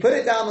 that if you put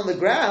it down on the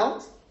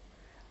ground,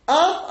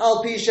 af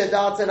al pi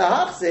sheda'ateh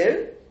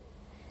lahachzir,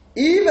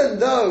 even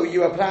though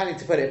you are planning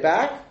to put it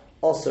back,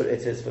 also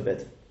it is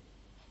forbidden.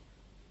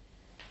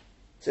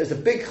 So it's a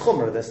big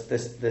chumrah,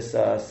 this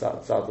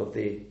side of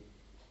the...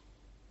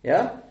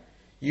 Yeah?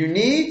 You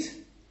need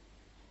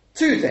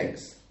two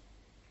things.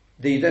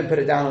 That you don't put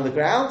it down on the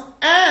ground,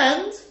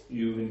 and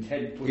you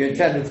intended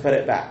to put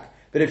it back.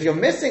 But if you're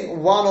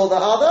missing one or the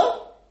other,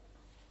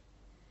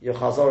 your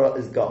chazorah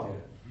is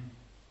gone.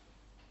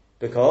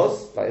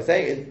 Because, like you're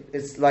saying,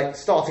 it's like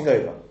starting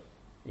over.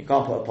 You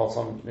can't put a pot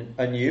on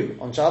anew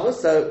on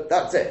Shabbos, so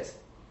that's it.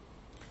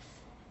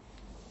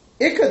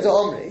 Ikka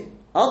Omri,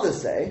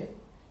 others say,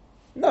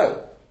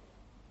 no.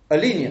 A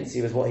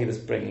leniency was what he was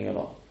bringing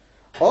along.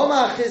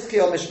 Omar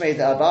Chizki or Mishmei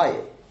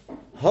Abaye.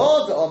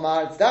 Hod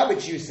Omar, it's that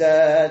which you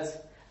said.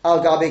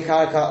 Al Gabi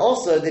Karka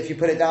also, that if you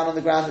put it down on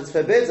the ground, it's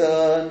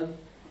forbidden.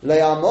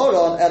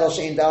 Le'amoron El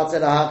Shein Da'at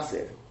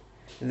Lahachzir.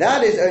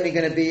 That is only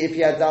going to be if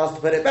you had das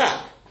to put it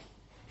back.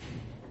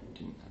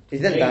 He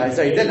didn't have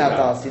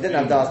das. He didn't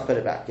have das to put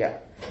it back. Yeah,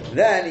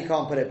 then he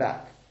can't put it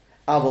back.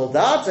 Avol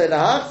Da'at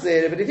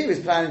Lahachzir. But if he was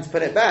planning to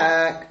put it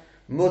back,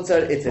 mutter,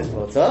 it is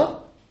mutter.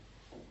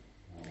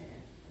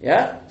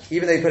 Yeah,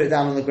 even though he put it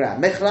down on the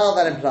ground. Mechlal,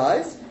 that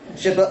implies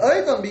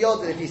Sheba'odon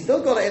biyod, if he's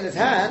still got it in his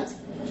hand,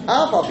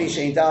 Afal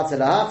Bishain Da'at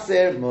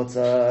Lahachzir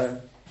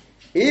mutter.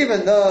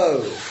 Even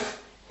though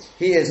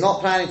he is not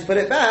planning to put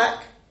it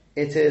back,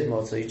 it is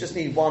mutter. You just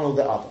need one or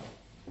the other.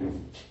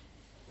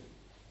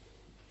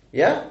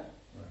 Yeah?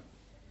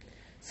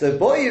 So,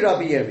 Boi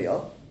Rabbi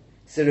Yirmiyah.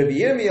 So, Rabbi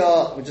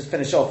Yirmiyah, we'll just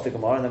finish off the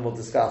Gemara and then we'll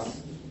discuss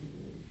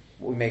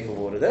what we make of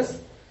all of this.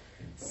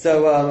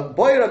 So,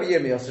 Boi Rabbi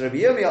Yirmiyah. So, Rabbi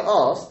Yirmiyah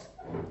asked,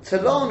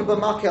 Talon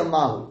b'makel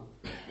mahu.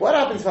 What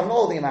happens if I'm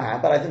holding it in my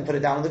hand, but I didn't put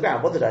it down on the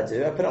ground? What did I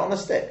do? I put it on a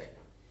stick.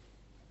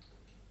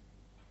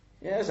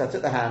 Yes, I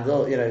took the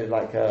handle,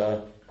 like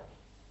a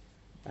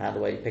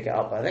handle where you pick it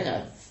up. I think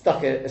I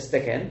stuck a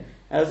stick in, and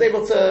I was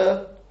able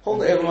to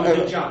hold it over.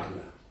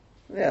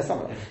 Yeah,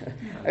 something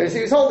like that.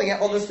 He was holding it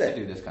on the stick.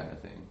 Do this kind of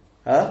thing.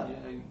 Huh?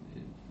 Yeah,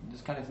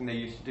 this kind of thing they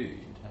used to do.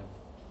 You'd have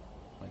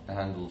like the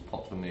handles,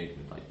 pots were made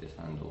with like this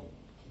handle.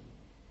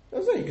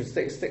 So you could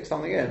stick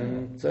something in,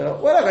 and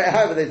whatever,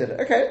 however they did it.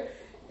 Okay,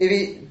 if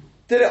he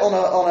did it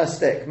on a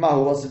stick,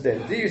 Mahu, what's it do?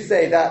 Do you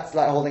say that's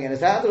like holding it in his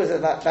hand, or is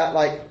it that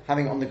like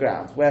having it on the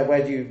ground?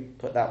 Where do you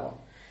put that one?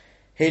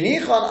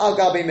 Hinichan al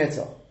gabi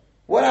mitzah.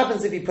 What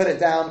happens if you put it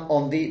down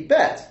on the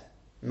bed?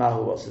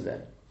 Mahu, what's it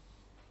then?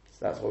 So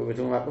that's what we were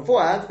talking about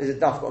beforehand. Is it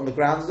dafka on the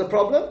ground is a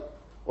problem,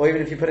 or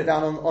even if you put it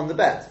down on the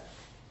bed?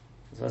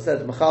 So I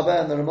said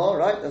Mechaber and the Ramah,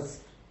 right? That's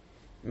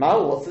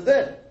Mahu, what's it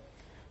then?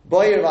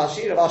 Boy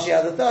Rashi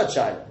had the third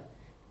shaila.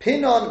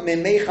 Pinon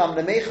mimecham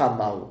lemecham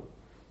mahu.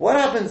 What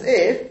happens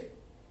if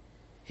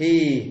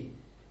he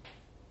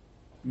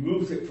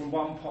moves it from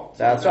one pot to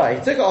That's another? right,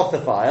 he took it off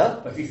the fire.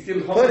 But he's still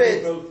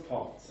holding both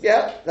pots.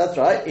 Yeah, that's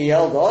right. He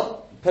held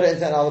on, put it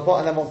into another pot,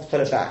 and then wants to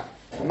put it back.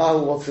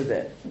 Mahu, what's it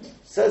then?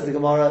 Says the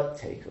Gemara,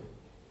 take him.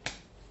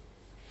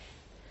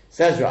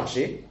 Says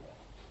Rashi,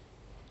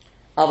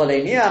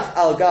 Avaleniach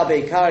al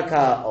gabe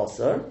karka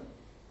osir.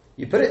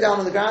 You put it down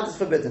on the ground, it's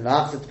forbidden.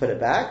 Now, to put it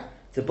back.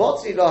 To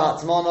botzri lo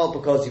hatzmono,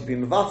 because you've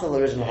been mevatel the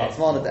original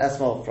hatzmono, the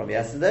esmo from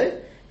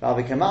yesterday. And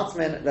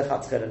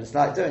it's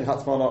like doing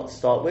hatzmono to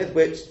start with,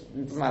 which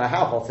doesn't matter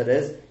how hot it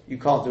is, you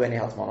can't do any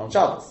hatzmono on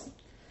Shabbos.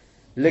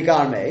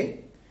 Legarme.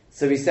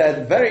 So we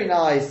said, very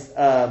nice,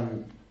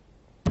 Rabbi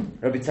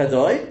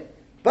Tadoi,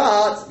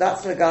 but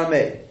that's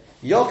legarme.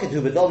 Yochid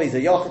hu bedoli is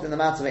a yochid in the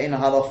matter of in a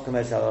halacha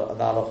kamesh, the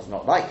halacha is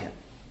not like him.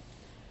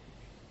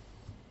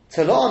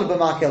 Talon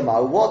b'makel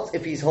ma'u, what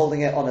if he's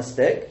holding it on a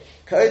stick?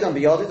 Ka'odon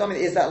b'yodid, I mean,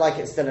 is that like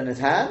it's still in his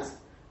hand?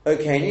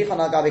 Okay, nichan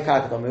al gabi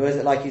karkadom, or is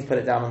it like he's put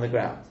it down on the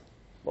ground?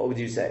 What would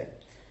you say?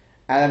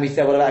 And then we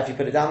said, what about if you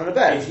put it down on a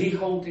bed? Is he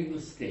holding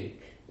the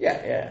stick?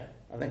 Yeah,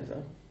 I think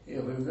so.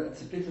 Yeah, but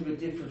that's a bit of a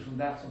difference from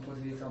that from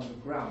putting it on the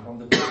ground. On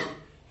the ground,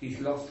 he's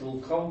lost all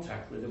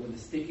contact with it. With the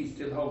stick, he's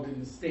still holding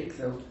the stick,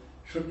 so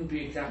shouldn't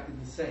be exactly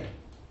the same.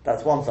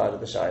 That's one side of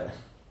the shayla.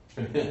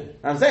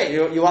 I'm saying,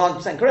 you're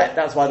 100% correct.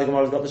 That's why the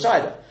Gemara's got the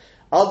shayla.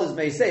 Others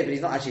may say, but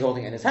he's not actually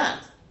holding it in his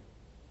hand.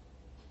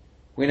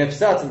 We know for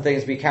certain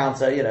things we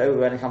counter,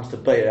 when it comes to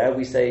Beira,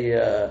 we say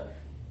that...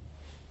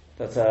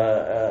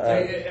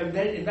 and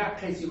then in that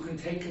case, you can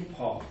take a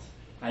pot,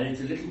 and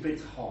it's a little bit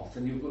hot,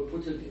 and you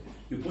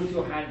put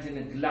your hand in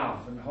a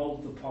glove and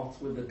hold the pot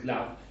with the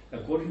glove.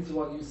 According to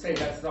what you say,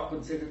 that's not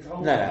considered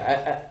holding.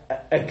 No.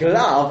 A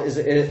glove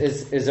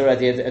is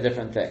already a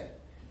different thing.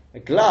 A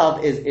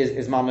glove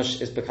is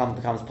mamash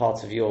becomes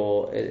part of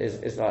your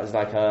is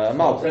like a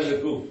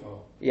maldish.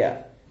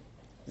 Yeah,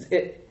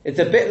 it's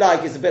a bit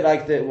like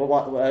the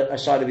what a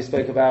shayla we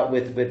spoke about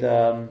with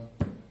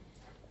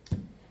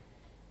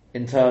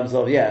in terms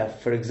of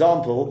for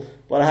example,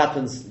 what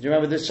happens? Do you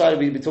remember this shayla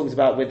we talked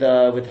about with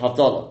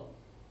Havdalah?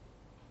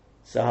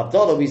 So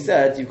Havdalah, we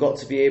said you've got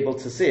to be able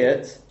to see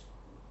it.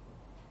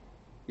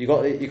 You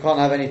can't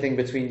have anything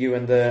between you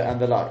and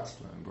the light.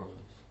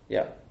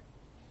 Yeah.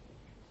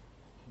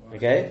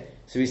 Okay.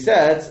 So we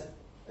said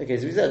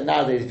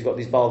nowadays if you've got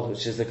these bulbs,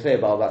 which is a clear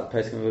bulb, that the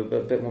person can be a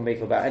bit more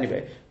makel about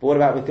anyway. But what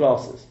about with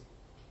glasses?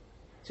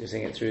 So you're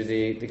seeing it through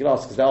the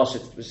glass, because there are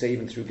shit which say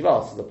even through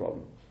glass is the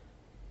problem.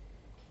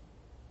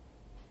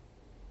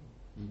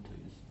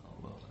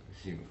 Well, I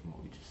assume from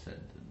what we just said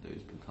that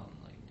those become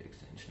like the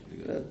extension of the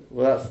good.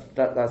 Well,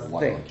 that's the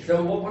thing.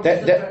 So what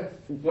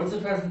does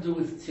the person do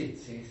with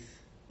tzitzis?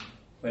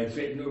 Where it's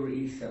written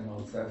Uri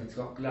Isamol, so if it's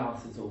got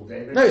glasses all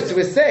day. No, so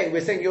we're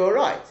saying you're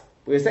right.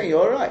 We're saying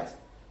you're right.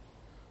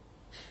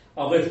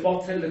 Oh, but it's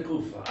botel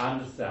lekufa, I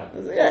understand.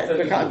 Yeah, it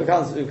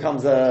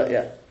becomes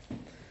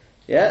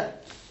yeah.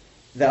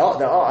 There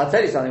are. I'll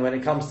tell you something. When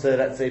it comes to,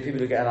 let's say, people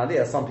who get an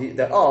aliyah, some people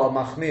there are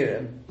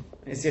machmirim.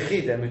 It's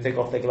yichidim who take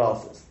off their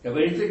glasses. Yeah,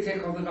 but if they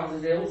take off the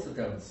glasses, they also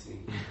don't see.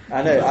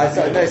 I know.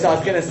 So I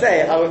was going to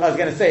say. I was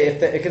going to say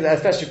because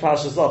especially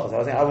Parashas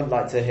Zochar. I wouldn't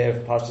like to hear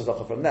Parashas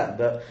Zochar from them.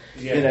 But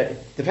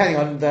depending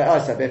on the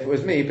eyesight. If it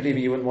was me, believe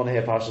me, you wouldn't want to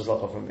hear Parashas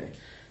Zochar from me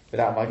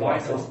without my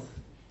glasses. Why not?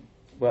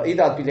 Well,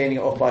 either I'd be leaning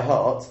it off by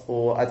heart,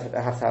 or I'd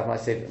have to have my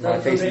face in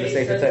the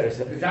Sefer Torah.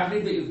 Does that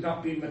mean that you've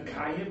not been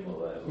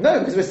Mekayim? No,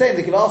 because we're saying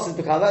the glasses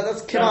become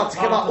that's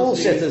Kimat all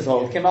shitters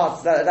hold.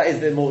 Kimat that is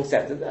the more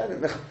accepted.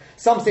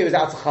 Some say it was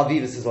out of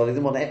Chavivus as well. They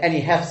didn't want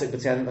any hefsek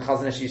between the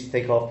Chazon Ish used to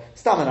take off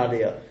Stamin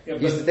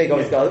Aliyah. Used to take off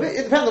his glasses.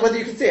 It depends on whether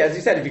you can see it. As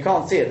you said, if you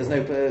can't see it, there's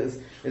no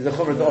there's a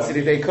chumrah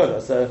d'osili day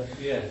kula. So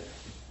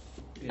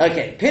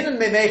okay, pinan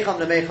memecham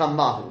lemecham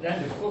mahu.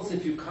 Then of course,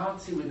 if you can't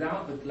see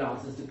without the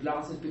glasses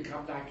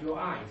become like your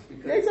eyes.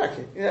 Because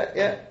exactly.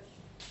 Yeah.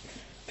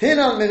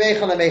 Pinan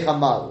memecham lemecham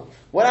mahu.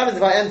 What happens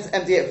if I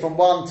empty it from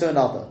one to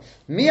another?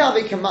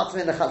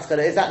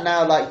 Is that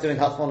now like doing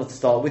hatzmona to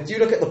start with? Do you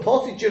look at the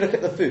pot or do you look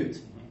at the food?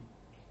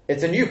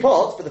 It's a new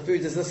pot, but the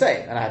food is the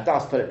same. And I had to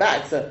put it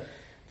back. So,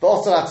 for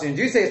also afternoon,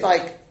 do you say it's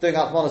like doing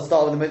hatzmona to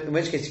start with, in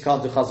which case you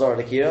can't do chazor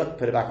al kira,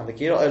 put it back on the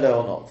kira, or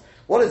not?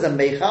 What is a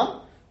mecham?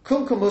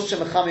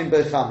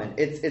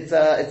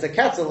 It's a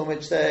kettle in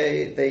which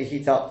they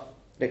heat up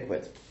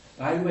liquid.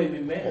 By the way,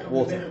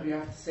 mecham, you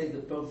have to say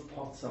that both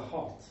pots are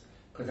hot.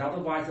 Because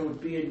otherwise there would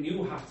be a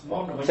new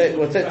hatmona. Take a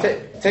look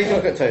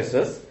at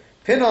Tosfos.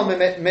 Pinon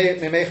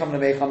memecham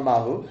lemecham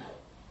mahu.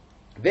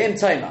 V'im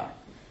taimar.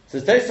 So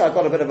Tosfos, I've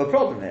got a bit of a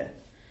problem here.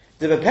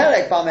 The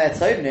Perek B'Amer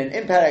Tzomnin,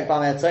 in Perek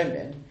B'Amer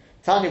Tzomnin,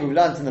 Tanya we've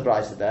learnt in the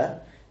Brisa there.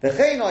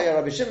 V'chein oya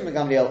Rabbi Shimon ben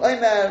Gamliel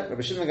Omer.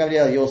 Rabbi Shimon ben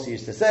Gamliel also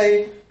used to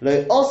say,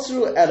 Lo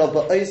osru elo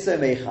ba'oso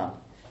mecham.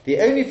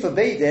 They only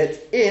forbade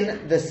it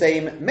in the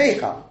same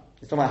mecham.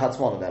 It's talking about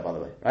hatmona there, by the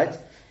way, right?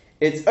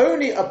 It's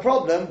only a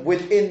problem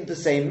within the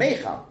same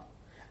mecham.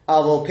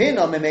 But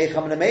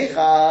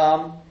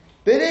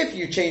if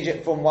you change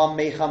it from one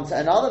mecham to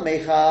another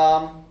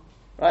mecham,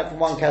 right, from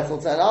one kettle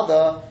to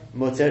another,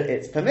 mutter,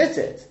 it's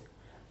permitted.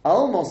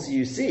 Almost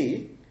you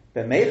see,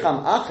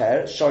 b'mecham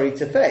acher shori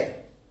tefei.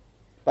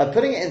 By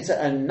putting it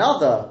into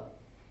another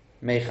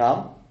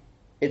mecham,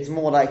 it's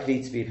more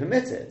likely to be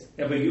permitted.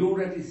 Yeah, but you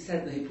already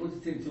said that he put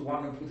it into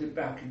one and put it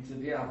back into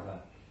the other.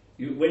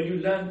 When you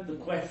learned the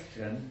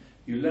question,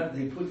 you learned that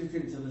he put it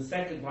into the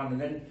second one and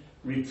then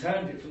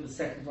returned it from the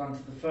second one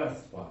to the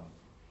first one.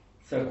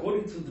 So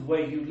according to the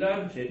way you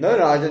learned it...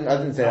 No, I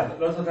didn't say that.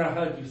 That's what I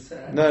heard you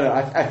say. No,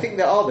 I think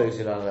there are those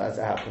who learn that as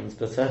it happens,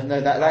 but no,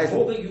 that I is...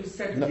 thought that you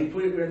said that he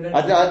put it and then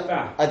put it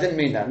back. I didn't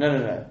mean that,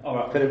 no. All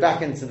right. Put it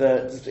back into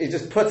he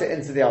just put it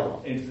into the other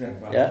one. Into the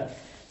one. Yeah?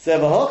 So,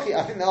 V'hochi,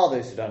 I think there are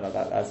those who don't know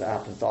that as it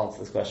happens to answer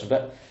this question,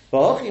 but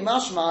V'hochi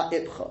mashma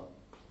ipcha.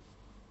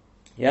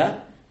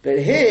 Yeah? But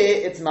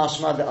here, it's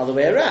mashma the other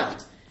way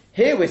around.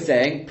 Here we're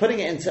saying putting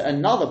it into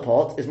another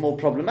pot is more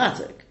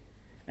problematic.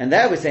 And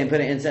there we're saying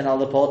putting it into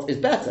another pot is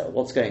better.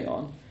 What's going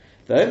on?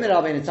 The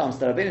Rabbeinu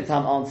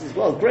Tam answers,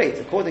 well, great.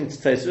 According to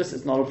Tosfos,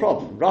 it's not a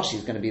problem. Rashi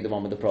is going to be the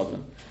one with the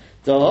problem.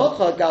 What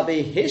are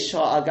we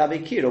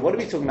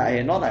talking about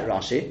here? Not like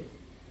Rashi.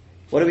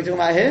 What are we talking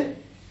about here?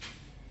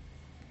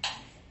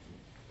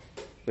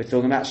 We're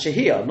talking about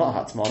Shehiyah,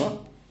 not Hatmona.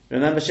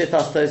 Remember,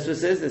 Shittas Tosfos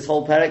is, this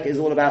whole perek is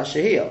all about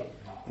Shehiyah,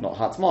 not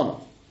Hatmona.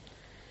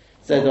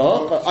 So,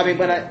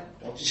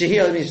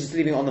 Shehiyah means just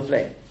leaving it on the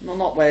flame.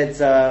 Not where it's...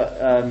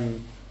 not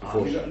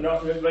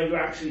when you're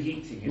actually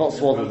heating it. Not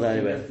swaddled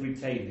anyway.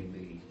 Retaining the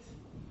heat.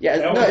 Yeah,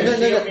 no.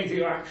 Means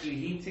you're actually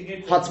heating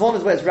it. Hatmon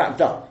is where it's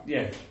wrapped up.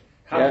 Yeah.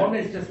 Hatmon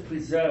is just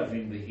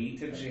preserving the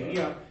heat, and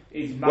Shehiyah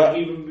is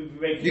even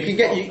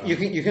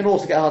making you can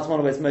also get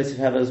Hatmon where it's motive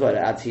heaven as well. It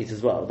adds heat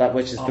as well. That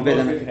which is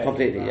forbidden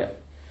completely. Right. Yeah.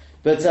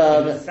 But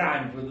the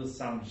sand with the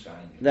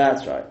sunshine.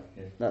 That's right.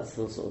 Yeah. That's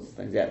the sorts of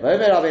things. Yeah.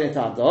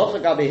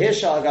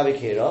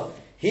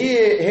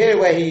 Here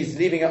where he's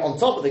leaving it on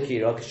top of the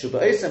kira, so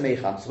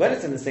when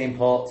it's in the same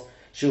pot,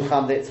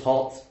 it's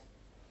hot.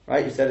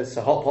 Right? You said it's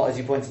a hot pot, as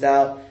you pointed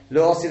out.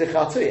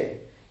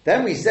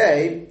 Then we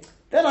say,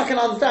 then I can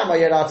understand why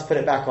you're allowed to put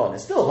it back on.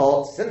 It's still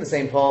hot, it's in the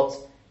same pot,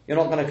 you're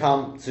not going to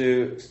come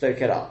to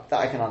stoke it up. That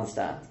I can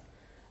understand.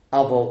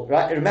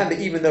 Right? Remember,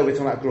 even though we're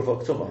talking about Gruf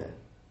Ktuma here.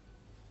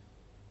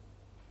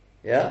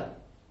 Yeah?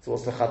 So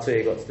what's the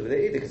Chatuye got to do with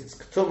it? Either because it's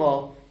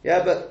Ktuma,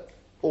 yeah, but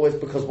always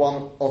because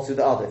one or to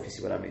the other, if you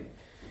see what I mean.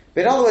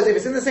 But in other words, if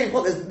it's in the same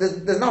pot,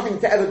 there's nothing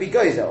to ever be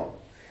gozel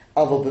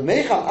on. But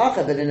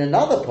in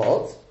another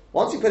pot,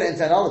 once you put it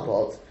into another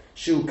pot,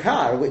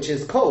 shukar, which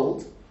is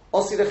cold,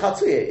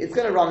 it's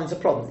going to run into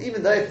problems.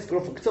 Even though if it's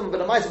gruf ktuma,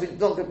 but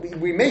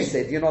we may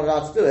say that you're not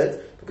allowed to do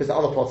it because the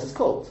other pot is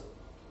cold.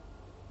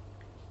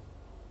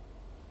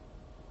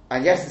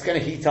 And yes, it's going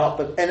to heat up,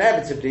 but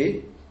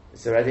inevitably,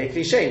 it's already a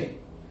cliche.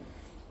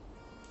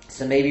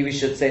 So maybe we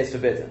should say it's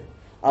forbidden.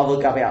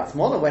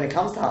 When it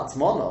comes to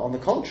Hatzmona, on the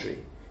contrary,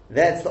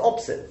 there it's the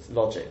opposite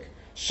logic.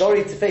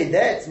 Shori tefei,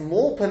 there it's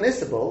more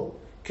permissible,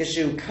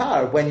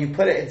 kishukar, when you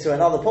put it into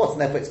another pot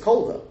and therefore it's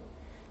colder.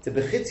 To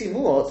bechitzi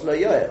muot lo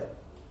yoel.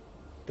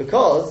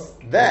 Because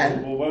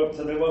then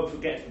so they won't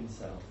forget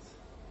themselves.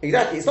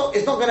 exactly, it's not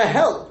going to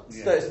help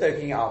Yeah.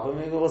 stoking it up. I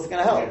mean, what's it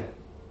going to help? Yeah.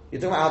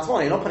 You're talking about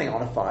Hatzmona. You're not putting it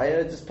on a fire.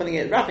 You're just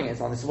wrapping it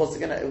on. So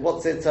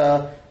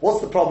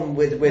what's the problem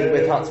with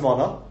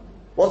Hatzmona?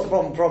 What's the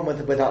problem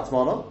with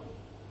Hatzmona?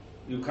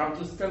 You come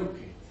to stoke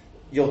it.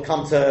 You'll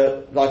come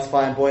to light a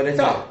fire and boil it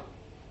up.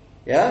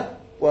 Yeah?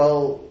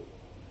 Well,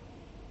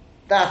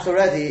 that's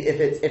already,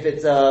 if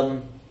it's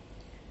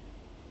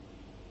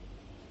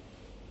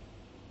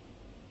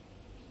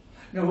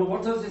No, but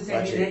what does it say?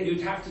 Actually-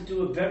 You'd have to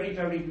do a very,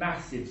 very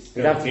massive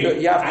stoking. You have to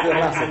do a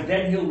massive- and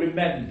then he'll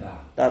remember.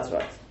 that's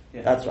right.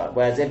 Yeah. That's right.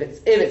 Whereas if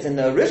it's in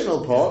the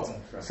original pot,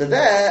 that's right. so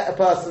there a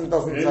person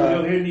doesn't.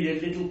 He'll need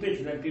a little bit,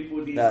 and then people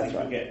would easily That's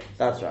right. forget.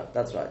 That's right.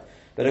 That's right.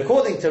 But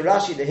according to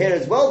Rashi, here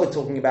as well, we're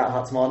talking about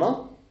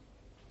Hatzmana.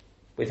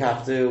 We'd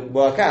have to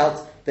work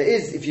out. There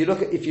is, if you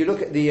look at the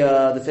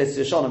Tosfos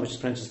Yeshanim, which is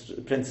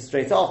printed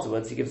straight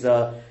afterwards, he gives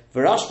a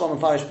V'rashbam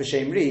and Farish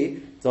b'Shem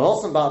Ri to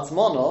Hossam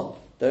b'Hatzmana.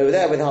 Over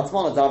there with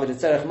Hatzmana, David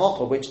Etzerech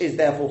Mocha, which is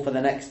therefore for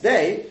the next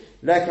day.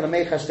 We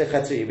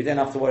don't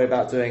have to worry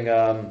about doing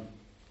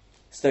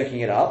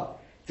stoking it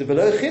up. To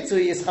below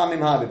chitui is chamim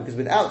habi, because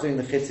without doing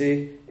the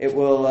chitui, it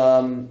will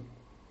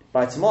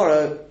by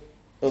tomorrow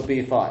it'll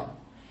be fine.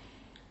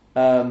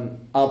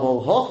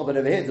 Abol hoch, but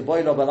over here the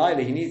boy lo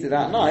balayla, he needs it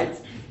that night.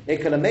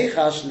 Ekala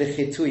mechash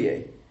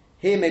lechituye.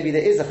 Here maybe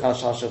there is a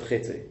chashash of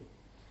chitui.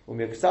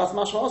 However, it says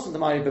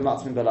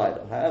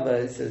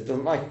it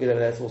doesn't like it good over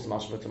there. It's also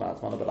mashma to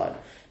matzmana balayla.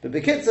 But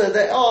bekitzer,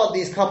 there are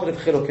these couple of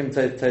chilukim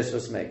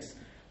Tosfos makes.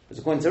 But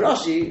according to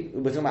Rashi,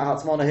 we're talking about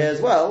Hatzmana here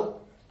as well.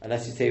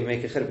 Unless you say we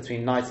make a chiluk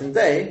between night and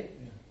day,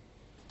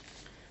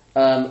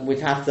 we'd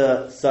have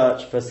to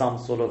search for some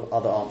sort of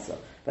other answer.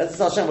 But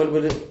Hashem, we'll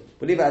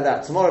leave it at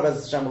that. Tomorrow,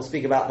 Hashem, will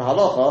speak about the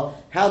halacha.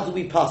 How do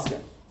we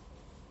paskin?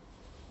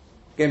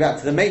 Going back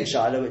to the main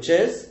shaila, which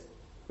is,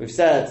 we've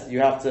said you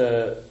have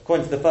to,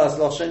 according to the first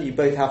lashon, you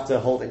both have to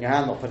hold it in your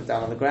hand, not put it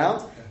down on the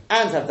ground,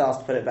 and have to ask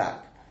to put it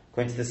back.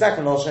 According to the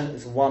second lashon,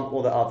 it's one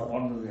or the other.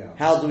 One or the other.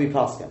 How do we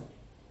paskin?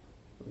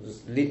 I'll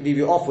just leave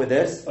you off with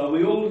this. Well,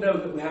 we all know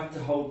that we have to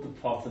hold the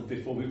pot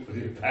before we put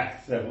it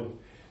back, so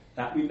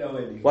that we know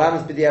anyway. What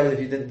happens b'diavad if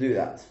you didn't do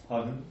that?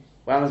 Pardon?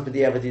 What happens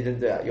b'diavad if you didn't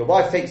do that? Your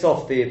wife takes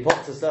off the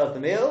pot to serve the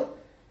meal.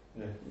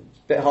 Yeah. It's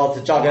a bit hard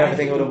to juggle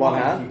everything all in one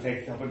hand. You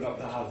take it up and not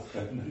the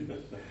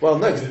husband. Well,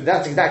 no, 'cause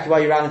that's exactly why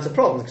you ran into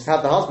problems. Because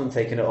had the husband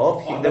taken it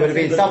off, there would have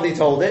been somebody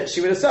told it, she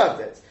would have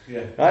served it. Yeah.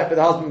 Right? But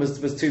the husband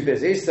was too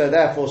busy, so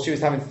therefore she was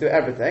having to do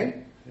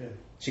everything. Yeah.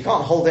 She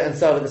can't hold it and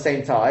serve at the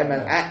same time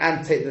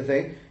and take the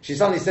thing. She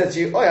suddenly said to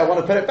you, "Oh, yeah, I want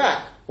to put it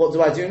back. What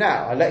do I do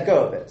now? I let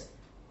go of it.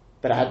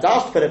 But I had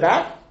asked to put it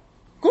back.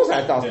 Of course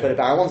I had asked to put it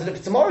back. I wanted it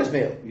for tomorrow's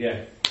meal.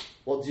 Yeah.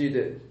 What do you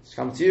do? She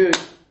comes to you,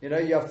 you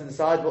have to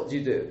decide what do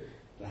you do.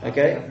 The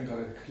Okay? husband hasn't got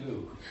a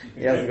clue.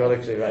 He hasn't got a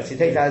clue, right? So he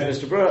takes that as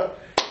Mr. Brewer,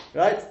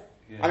 right?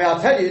 Yeah. I mean, I'll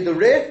tell you, the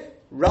Rif,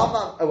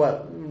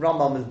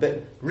 Rambam is a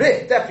bit,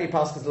 Rif definitely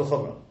passes the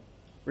Chumrah.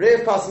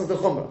 Rif passes the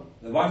Chumrah.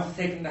 The ones who's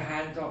taking the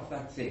hand off,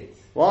 that's it.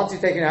 Once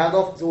you've taken your hand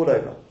off, it's all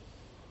over.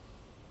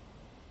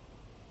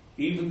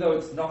 Even though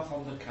it's not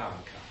on the karka.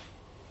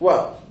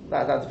 Well,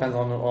 that depends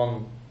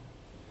on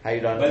how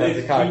you learn But the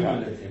it's karka.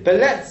 cumulative. But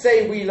let's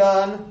say we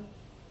learn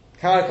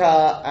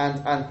karka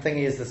and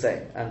thingy is the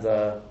same.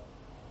 And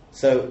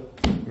so,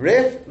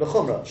 Rif,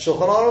 l'chumra.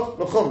 Shulchan Aruch,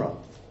 l'chumra.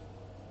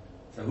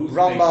 So who's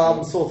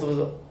Rambam, sort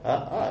of,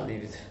 I'll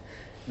leave it.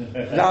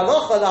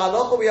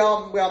 La we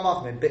are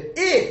machmir. But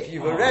if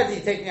you've already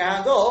taken your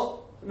hand off,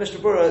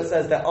 Mr. Brewer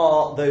says there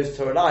are those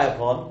to rely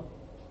upon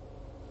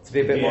to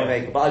be a bit more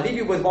vague. But I'll leave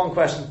you with one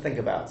question to think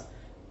about.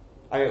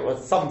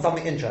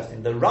 Something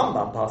interesting. The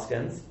Rambam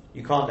paskins,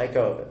 you can't let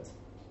go of it.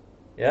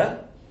 Yeah?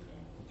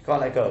 You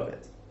can't let go of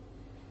it.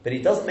 But he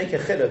doesn't make a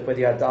chiluk whether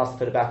you had asked to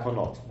put it back or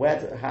not. I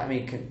don't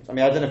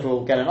know if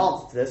we'll get an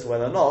answer to this, or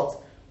whether or not.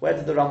 Where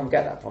did the Rambam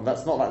get that from?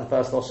 That's not like the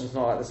first Lashon, it's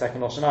not like the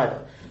second Lashon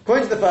either.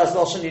 According to the first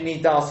Lashon, you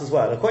need das as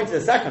well. According to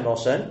the second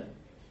Lashon,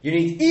 you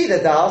need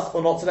either das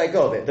or not to let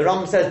go of it. The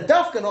Rambam says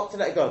dafka not to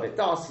let go of it.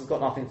 Das has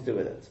got nothing to do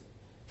with it.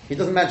 He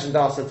doesn't mention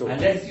das at all.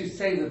 Unless you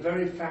say the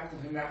very fact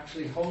of him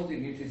actually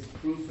holding it is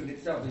proof in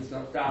itself. It's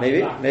not that.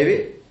 Maybe.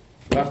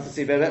 We'll have to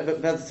see. But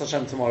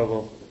Hashem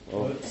tomorrow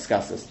we'll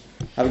discuss this.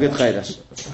 Have a good Chodesh.